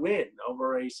not win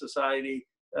over a society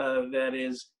that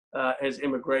has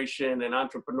immigration and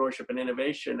entrepreneurship and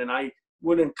innovation. And I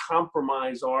wouldn't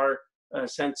compromise our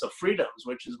sense of freedoms,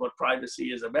 which is what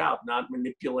privacy is about, not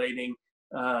manipulating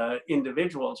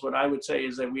individuals. What I would say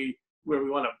is that where we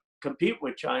want to compete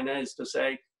with China is to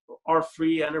say our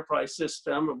free enterprise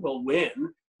system will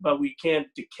win, but we can't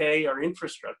decay our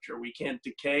infrastructure. We can't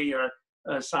decay our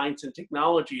science and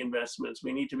technology investments.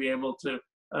 We need to be able to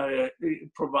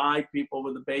provide people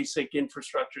with the basic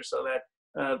infrastructure so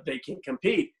that they can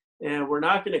compete. And we're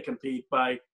not going to compete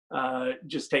by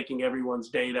just taking everyone's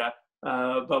data,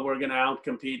 but we're going to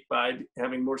outcompete by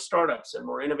having more startups and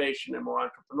more innovation and more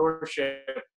entrepreneurship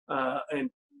and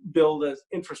build an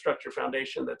infrastructure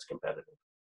foundation that's competitive.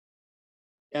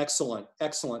 Excellent,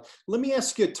 excellent. Let me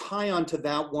ask you a tie on to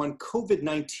that one,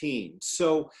 COVID-19.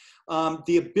 So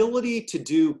the ability to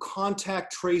do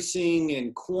contact tracing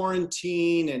and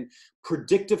quarantine and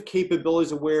predictive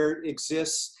capabilities of where it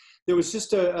exists. There was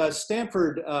just a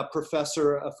Stanford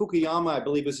professor, Fukuyama, I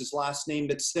believe is his last name,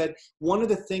 that said one of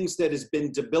the things that has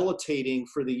been debilitating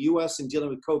for the U.S. in dealing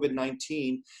with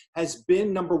COVID-19 has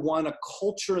been, number one, a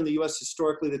culture in the U.S.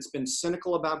 historically that's been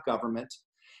cynical about government,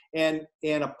 and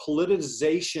a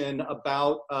politicization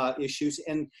about issues,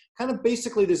 and kind of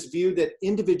basically this view that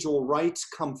individual rights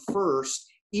come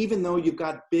first, even though you've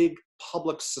got big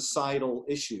public societal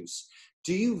issues.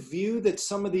 Do you view that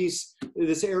some of this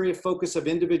area of focus of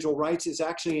individual rights is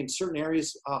actually in certain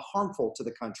areas harmful to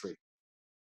the country?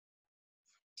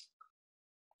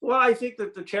 Well, I think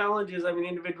that the challenge is,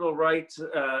 individual rights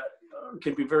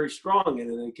can be very strong,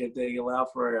 and they allow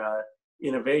for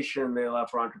innovation, they allow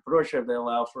for entrepreneurship, they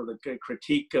allow for the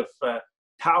critique of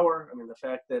power. The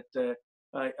fact that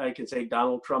I can say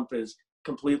Donald Trump is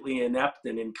completely inept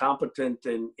and incompetent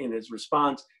in his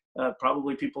response.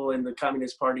 Probably people in the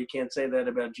Communist Party can't say that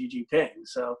about Xi Jinping.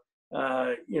 So,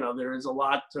 there is a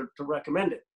lot to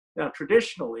recommend it. Now,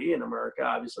 traditionally in America,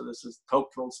 obviously this is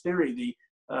Tocqueville's theory,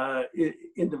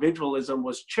 individualism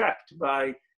was checked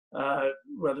by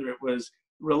whether it was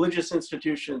religious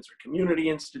institutions or community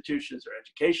institutions or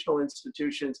educational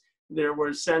institutions. There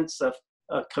was a sense of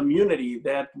a community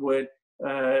that would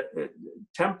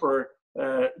temper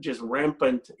just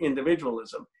rampant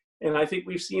individualism. And I think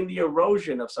we've seen the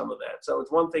erosion of some of that. So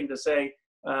it's one thing to say,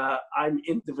 I'm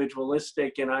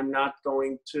individualistic and I'm not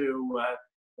going to,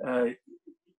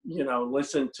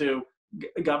 listen to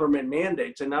government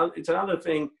mandates. And now it's another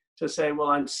thing to say, well,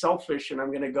 I'm selfish and I'm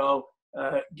going to go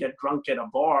get drunk at a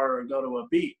bar or go to a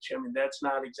beach. I mean, that's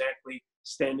not exactly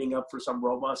standing up for some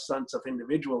robust sense of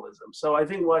individualism. So I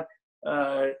think what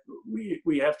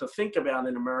we have to think about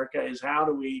in America is how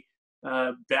do we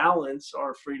balance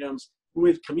our freedoms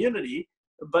with community,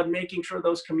 but making sure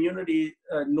those community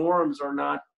norms are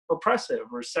not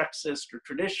oppressive or sexist or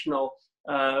traditional,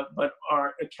 but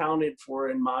are accounted for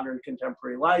in modern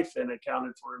contemporary life and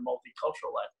accounted for in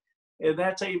multicultural life. And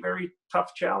that's a very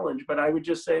tough challenge, but I would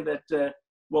just say that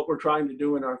what we're trying to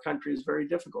do in our country is very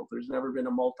difficult. There's never been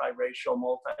a multiracial,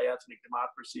 multi-ethnic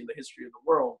democracy in the history of the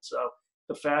world. So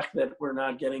the fact that we're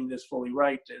not getting this fully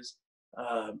right is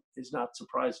not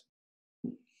surprising.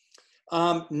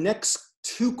 Next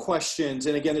two questions,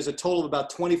 and again, there's a total of about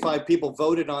 25 people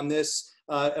voted on this,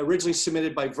 originally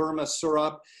submitted by Verma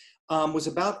Surab, was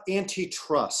about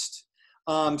antitrust.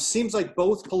 Seems like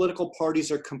both political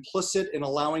parties are complicit in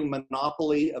allowing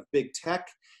monopoly of big tech.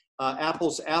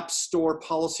 Apple's App Store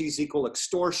policies equal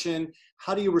extortion.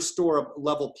 How do you restore a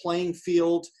level playing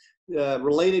field?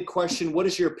 Related question, what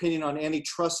is your opinion on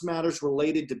antitrust matters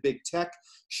related to big tech?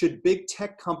 Should big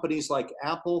tech companies like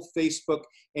Apple, Facebook,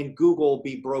 and Google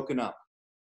be broken up?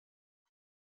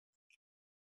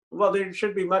 Well, there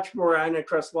should be much more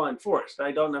antitrust law enforced.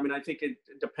 I think it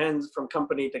depends from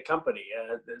company to company.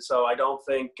 So I don't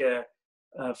think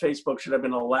Facebook should have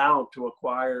been allowed to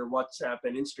acquire WhatsApp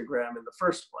and Instagram in the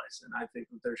first place. And I think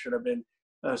that there should have been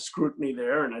scrutiny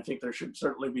there. And I think there should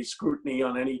certainly be scrutiny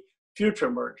on any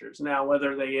future mergers. Now,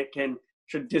 whether they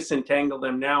should disentangle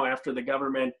them now after the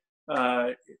government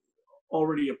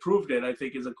already approved it, I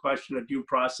think is a question of due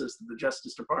process that the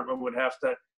Justice Department would have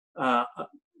to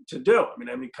do. I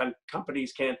mean,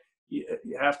 companies can't. You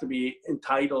have to be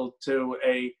entitled to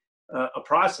a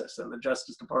process, and the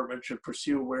Justice Department should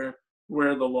pursue where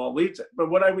the law leads it. But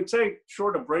what I would say,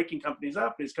 short of breaking companies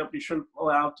up, is companies shouldn't be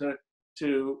allowed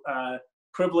to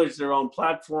privilege their own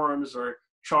platforms or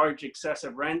charge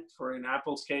excessive rent. For in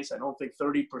Apple's case, I don't think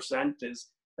 30%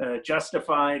 is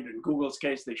justified. In Google's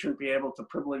case, they shouldn't be able to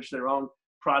privilege their own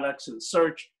products in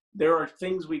search. There are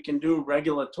things we can do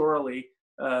regulatorily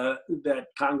that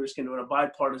Congress can do in a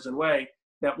bipartisan way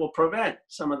that will prevent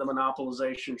some of the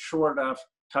monopolization, short of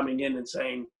coming in and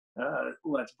saying,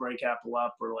 let's break Apple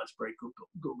up or let's break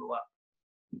Google up.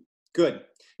 Good.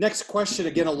 Next question,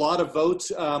 again, a lot of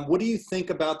votes. What do you think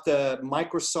about the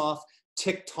Microsoft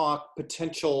TikTok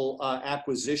potential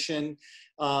acquisition,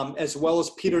 as well as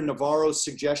Peter Navarro's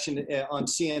suggestion on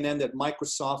CNN that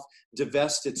Microsoft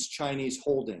divest its Chinese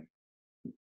holding?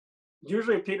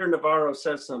 Usually if Peter Navarro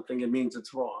says something, it means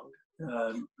it's wrong.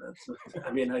 I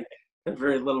have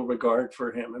very little regard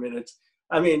for him.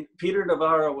 Peter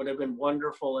Navarro would have been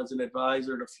wonderful as an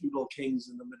advisor to feudal kings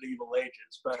in the medieval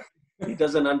ages, but he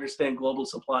doesn't understand global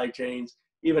supply chains.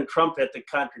 Even Trump had to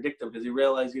contradict him because he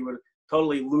realized he would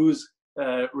totally lose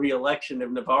re-election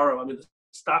if Navarro. The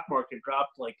stock market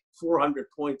dropped like 400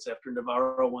 points after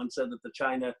Navarro once said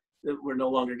that we're no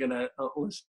longer going to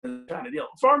listen to the China deal.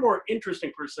 A far more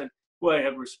interesting person who I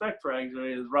have respect for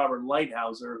actually is Robert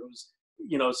Lighthizer, who's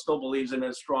still believes in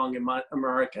a strong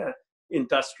America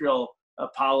industrial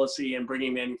policy and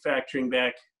bringing manufacturing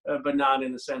back, but not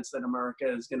in the sense that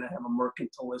America is going to have a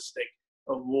mercantilistic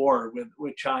war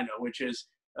with China, which is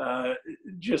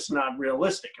just not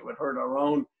realistic. It would hurt our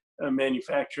own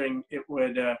manufacturing. It's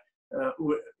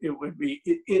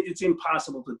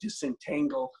impossible to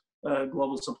disentangle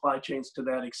global supply chains to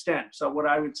that extent. So what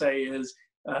I would say is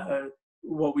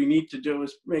what we need to do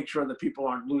is make sure that people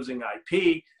aren't losing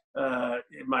IP.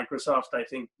 Microsoft, I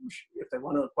think, if they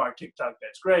want to acquire TikTok,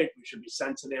 that's great. We should be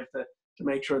sensitive to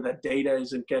make sure that data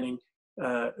isn't getting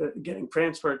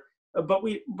transferred.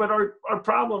 But our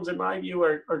problems, in my view,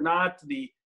 are not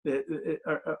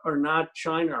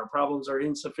China. Our problems are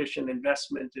insufficient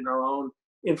investment in our own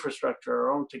infrastructure, our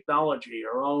own technology,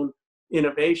 our own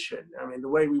innovation. The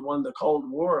way we won the Cold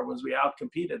War was we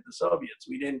outcompeted the Soviets.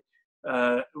 We didn't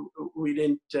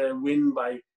win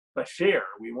by share.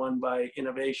 We won by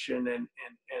innovation and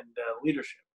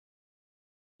leadership.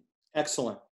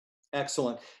 Excellent.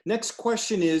 Excellent. Next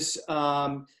question is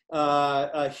here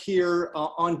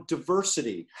on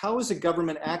diversity. How is the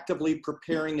government actively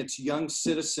preparing its young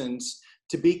citizens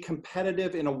to be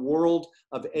competitive in a world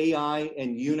of AI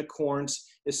and unicorns,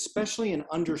 especially in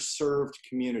underserved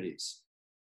communities?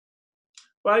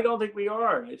 Well, I don't think we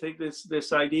are. I think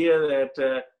this idea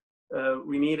that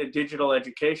we need a digital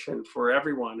education for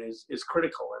everyone is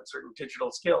critical, and certain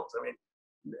digital skills. I mean,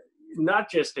 not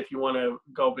just if you want to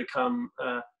go become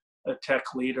a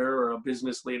tech leader or a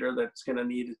business leader that's going to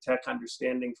need a tech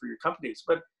understanding for your companies,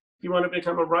 but if you want to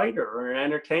become a writer or an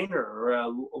entertainer or a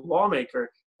lawmaker,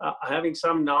 having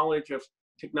some knowledge of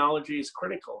technology is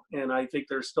critical. And I think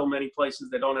there's still many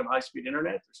places that don't have high-speed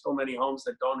internet. There's still many homes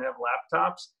that don't have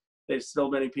laptops. There's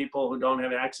still many people who don't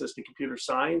have access to computer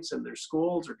science in their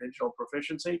schools or digital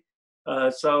proficiency.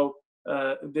 So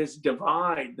this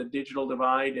divide, the digital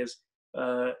divide, is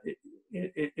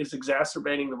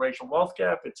exacerbating the racial wealth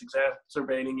gap. It's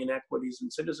exacerbating inequities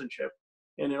in citizenship,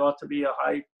 and it ought to be a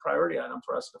high priority item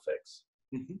for us to fix.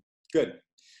 Mm-hmm. Good.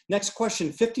 Next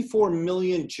question, 54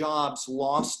 million jobs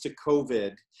lost to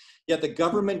COVID, yet the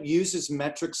government uses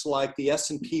metrics like the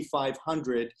S&P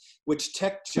 500, which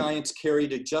tech giants carry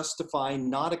to justify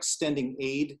not extending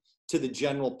aid to the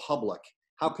general public.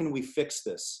 How can we fix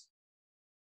this?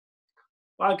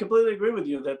 Well, I completely agree with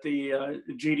you that the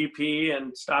GDP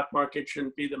and stock market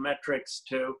shouldn't be the metrics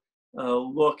to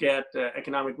look at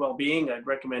economic well-being. I'd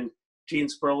recommend Gene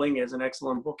Sperling has an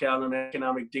excellent book out on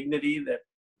economic dignity that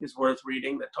is worth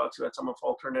reading, that talks about some of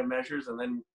alternative measures. And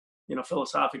then, you know,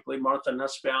 philosophically, Martha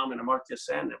Nussbaum and Amartya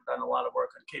Sen have done a lot of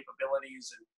work on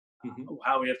capabilities and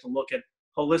how we have to look at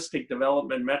holistic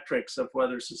development metrics of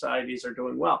whether societies are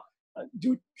doing well.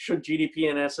 Should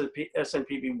GDP and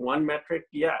S&P be one metric?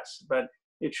 Yes, but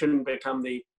it shouldn't become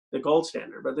the gold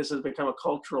standard. But this has become a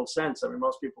cultural sense. I mean,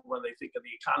 most people, when they think of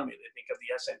the economy, they think of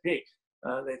the S&P.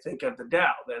 They think of the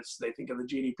Dow. They think of the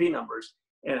GDP numbers.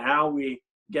 And how we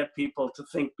get people to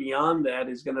think beyond that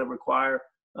is going to require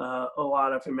a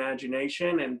lot of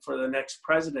imagination, and for the next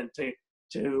president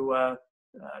to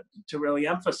really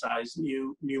emphasize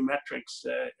new metrics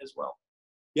as well.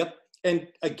 Yep. And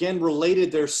again,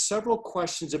 related, there's several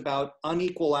questions about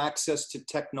unequal access to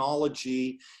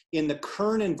technology in the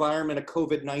current environment of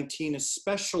COVID-19,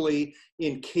 especially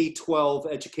in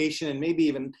K-12 education and maybe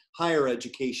even higher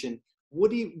education.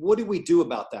 What do we do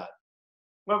about that?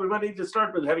 Well, we might need to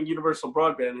start with having universal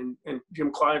broadband, and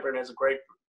Jim Clyburn has a great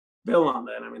bill on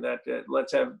that. I mean, that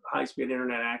let's have high-speed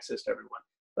internet access to everyone.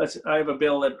 I have a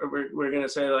bill that we're going to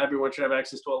say that everyone should have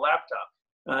access to a laptop.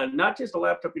 Not just a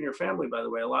laptop in your family, by the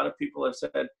way. A lot of people have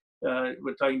said,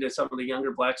 we're talking to some of the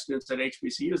younger Black students at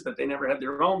HBCUs, that they never had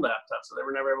their own laptop, so they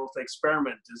were never able to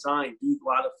experiment, design, do a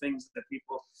lot of things that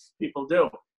people do.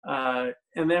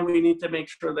 And then we need to make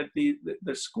sure that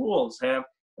the schools have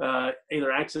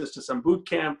either access to some boot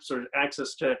camps or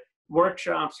access to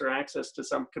workshops or access to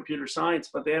some computer science,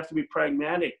 but they have to be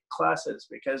pragmatic classes,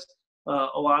 because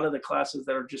a lot of the classes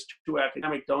that are just too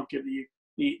academic don't give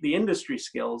the industry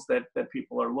skills that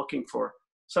people are looking for.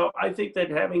 So I think that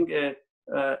having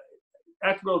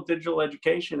equitable digital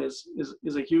education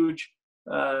is a huge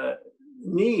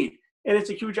need. And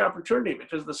it's a huge opportunity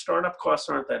because the startup costs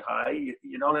aren't that high.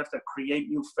 You don't have to create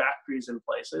new factories in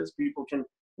places. People can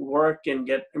work and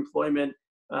get employment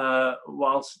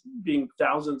whilst being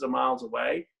thousands of miles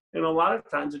away. And a lot of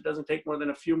times it doesn't take more than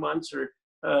a few months or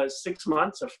 6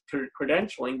 months of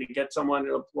credentialing to get someone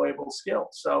an employable skill.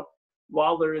 So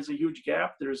while there is a huge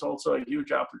gap, there's also a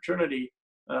huge opportunity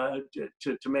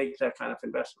to make that kind of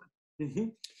investment. Mm-hmm.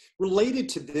 Related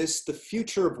to this, the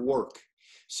future of work.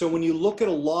 So when you look at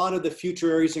a lot of the future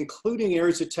areas, including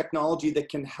areas of technology that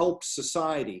can help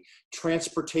society,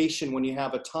 transportation, when you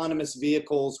have autonomous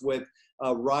vehicles with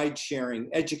ride sharing,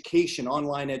 education,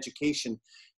 online education,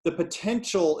 the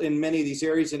potential in many of these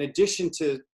areas, in addition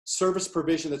to service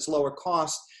provision that's lower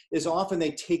cost, is often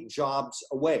they take jobs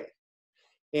away.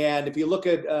 And if you look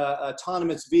at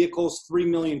autonomous vehicles, 3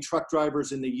 million truck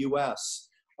drivers in the US.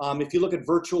 If you look at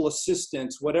virtual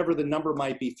assistants, whatever the number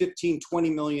might be, 15, 20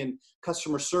 million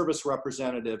customer service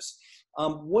representatives.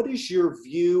 What is your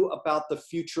view about the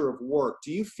future of work?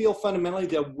 Do you feel fundamentally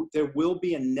that there will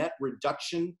be a net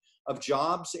reduction of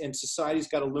jobs and society's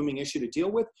got a looming issue to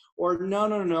deal with? Or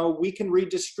no, we can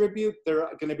redistribute. There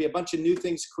are going to be a bunch of new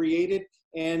things created,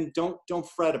 and don't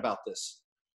fret about this.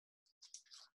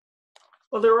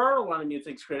 Well, there are a lot of new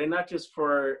things created, not just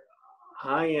for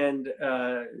high-end,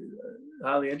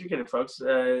 highly educated folks.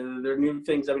 There are new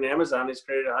things. I mean, Amazon has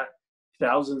created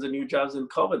thousands of new jobs in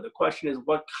COVID. The question is,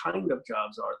 what kind of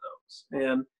jobs are those?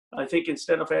 And I think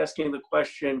instead of asking the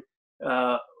question,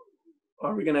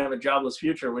 are we going to have a jobless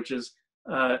future, which is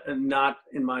not,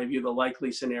 in my view, the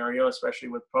likely scenario, especially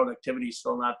with productivity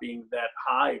still not being that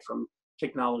high from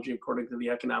technology, according to the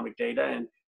economic data. And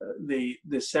the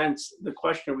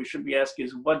question we should be asking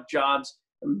is what jobs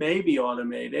may be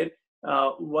automated,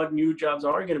 what new jobs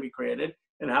are going to be created,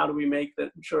 and how do we make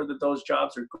sure that those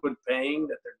jobs are good paying,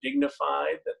 that they're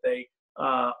dignified, that they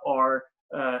are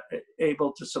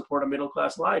able to support a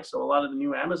middle-class life. So a lot of the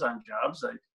new Amazon jobs,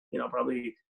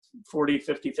 probably 40,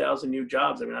 50,000 new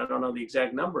jobs. I mean, I don't know the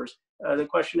exact numbers. The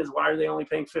question is, why are they only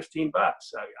paying $15?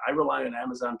 I rely on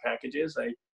Amazon packages. I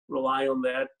rely on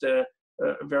that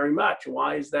very much.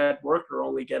 Why is that worker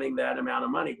only getting that amount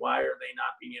of money? Why are they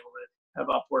not being able to have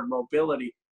upward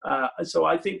mobility? So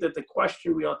I think that the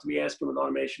question we ought to be asking with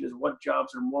automation is what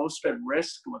jobs are most at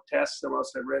risk, what tasks are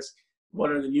most at risk, what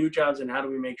are the new jobs, and how do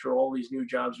we make sure all these new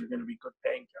jobs are going to be good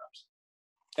paying jobs?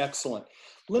 Excellent.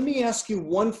 Let me ask you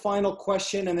one final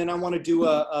question, and then I want to do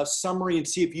a summary and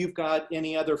see if you've got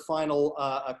any other final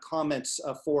comments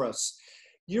for us.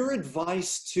 Your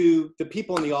advice to the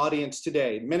people in the audience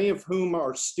today, many of whom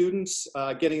are students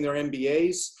getting their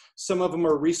MBAs, some of them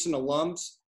are recent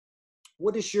alums.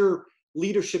 What is your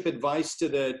leadership advice to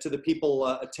the people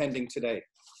attending today?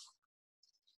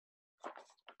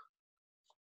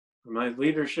 My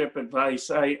leadership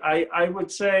advice, I would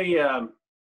say,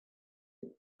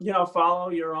 follow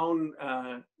your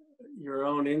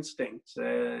own instincts.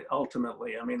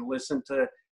 Ultimately, I mean, listen to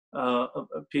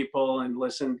people and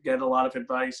get a lot of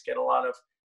advice, get a lot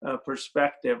of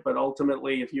perspective. But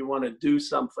ultimately, if you want to do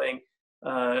something,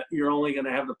 you're only going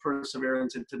to have the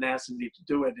perseverance and tenacity to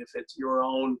do it if it's your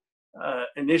own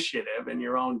initiative and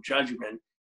your own judgment.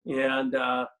 And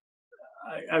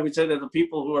I would say that the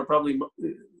people who are probably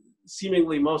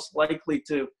seemingly most likely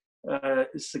to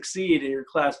succeed in your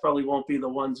class probably won't be the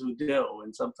ones who do.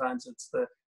 And sometimes it's the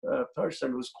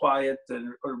person who's quiet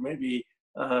or maybe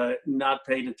not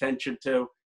paid attention to,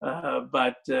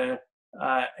 but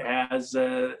has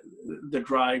the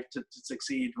drive to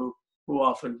succeed, who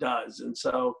often does. And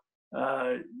so,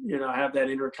 have that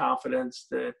inner confidence.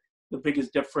 The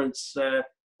biggest difference,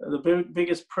 the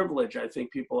biggest privilege I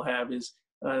think people have is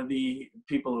the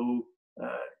people who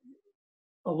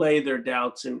allay their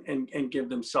doubts and give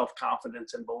them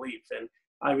self-confidence and belief. And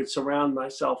I would surround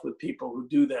myself with people who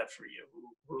do that for you,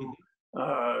 who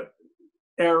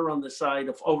err on the side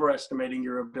of overestimating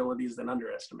your abilities than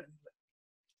underestimating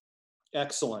them.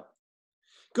 Excellent.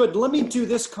 Good. Let me do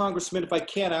this, Congressman, if I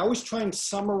can. I always try and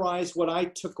summarize what I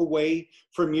took away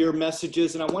from your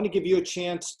messages, and I want to give you a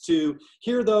chance to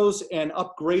hear those and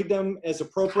upgrade them as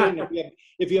appropriate. And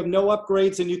if you have no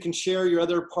upgrades, then you can share your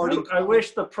other parting. I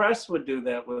wish the press would do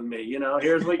that with me.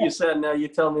 Here's what you said. Now you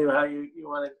tell me how you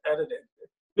want to edit it.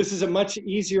 This is a much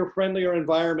easier, friendlier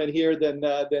environment here than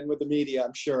with the media,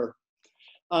 I'm sure.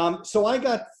 So I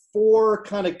got 4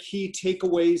 kind of key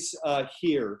takeaways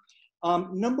here.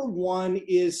 Number one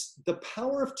is the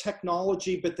power of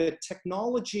technology, but the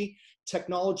technology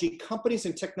companies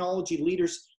and technology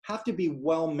leaders have to be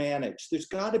well managed. There's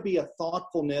got to be a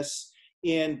thoughtfulness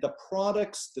in the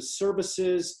products, the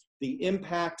services, the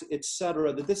impact, et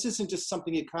cetera, that this isn't just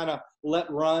something you kind of let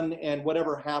run and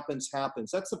whatever happens, happens.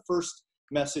 That's the first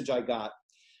message I got.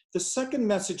 The second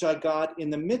message I got, in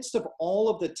the midst of all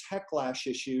of the tech-lash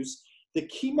issues, the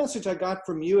key message I got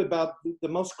from you about the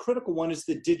most critical one is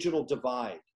the digital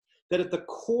divide. That at the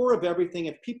core of everything,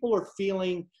 if people are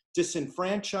feeling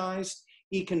disenfranchised,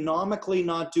 economically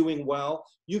not doing well,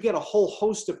 you get a whole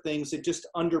host of things that just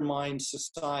undermine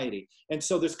society. And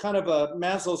so there's kind of a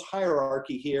Maslow's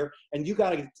hierarchy here, and you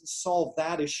got to solve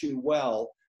that issue well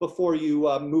before you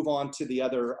move on to the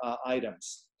other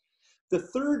items. The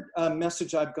third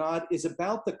message I've got is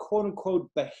about the quote unquote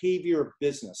behavior of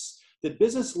business. That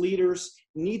business leaders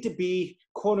need to be,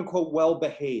 quote unquote, well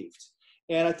behaved.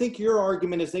 And I think your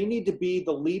argument is they need to be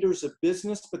the leaders of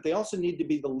business, but they also need to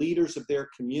be the leaders of their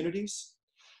communities.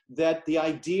 That the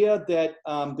idea that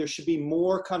there should be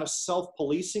more kind of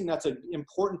self-policing, that's an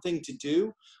important thing to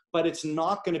do, but it's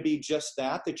not going to be just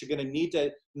that you're going to need to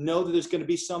know that there's going to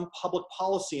be some public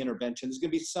policy intervention, there's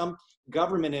going to be some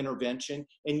government intervention,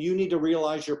 and you need to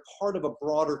realize you're part of a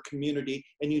broader community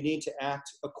and you need to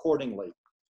act accordingly.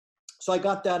 So I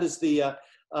got that as the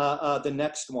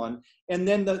next one. And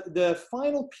then the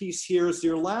final piece here is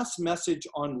your last message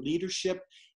on leadership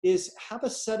is have a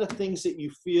set of things that you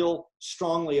feel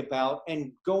strongly about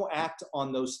and go act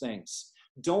on those things.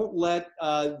 Don't let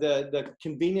the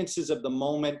conveniences of the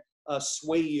moment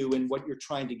sway you in what you're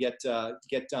trying to get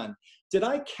done. Did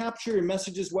I capture your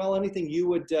messages well? Anything you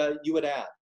would add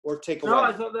or take away? No,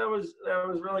 I thought that was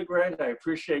really great. I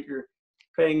appreciate your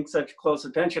paying such close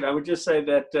attention. I would just say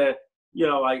that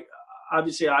I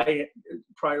obviously I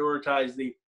prioritize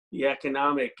the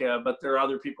economic, but there are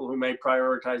other people who may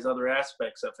prioritize other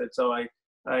aspects of it. So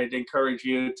I'd encourage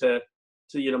you to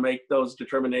make those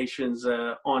determinations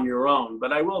on your own.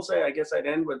 But I will say, I guess I'd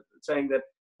end with saying that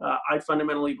I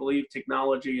fundamentally believe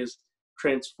technology is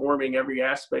transforming every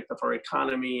aspect of our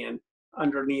economy and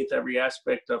underneath every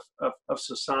aspect of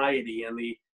society, and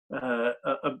the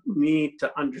need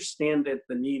to understand it,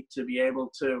 the need to be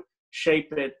able to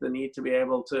shape it, the need to be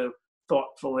able to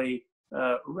thoughtfully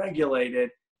regulate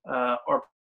it are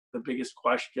the biggest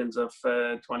questions of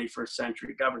 21st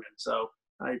century governance. So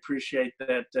I appreciate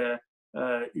that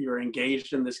you're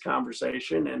engaged in this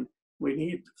conversation, and we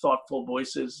need thoughtful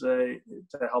voices to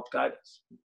help guide us.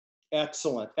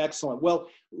 Excellent, excellent. Well,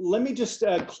 let me just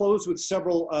close with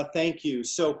several thank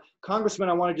yous. So, Congressman,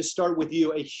 I wanted to start with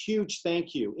you. A huge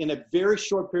thank you. In a very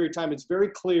short period of time, it's very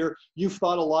clear you've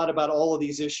thought a lot about all of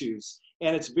these issues.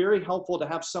 And it's very helpful to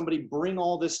have somebody bring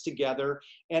all this together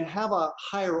and have a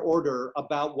higher order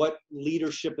about what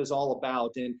leadership is all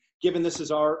about. And given this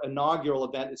is our inaugural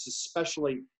event, it's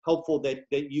especially helpful that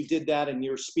you did that and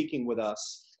you're speaking with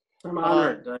us. I'm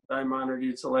honored. I'm honored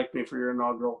you'd select me for your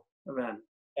inaugural event.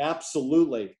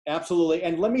 Absolutely, absolutely.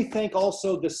 And let me thank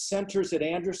also the centers at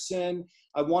Anderson.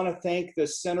 I want to thank the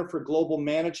Center for Global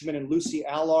Management and Lucy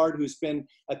Allard, who's been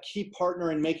a key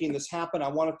partner in making this happen. I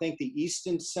want to thank the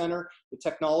Easton Center, the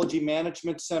Technology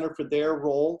Management Center, for their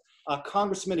role.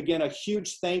 Congressman, again, a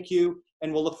huge thank you,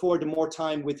 and we'll look forward to more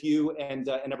time with you and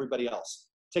everybody else.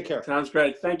 Take care. Sounds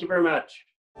great. Thank you very much.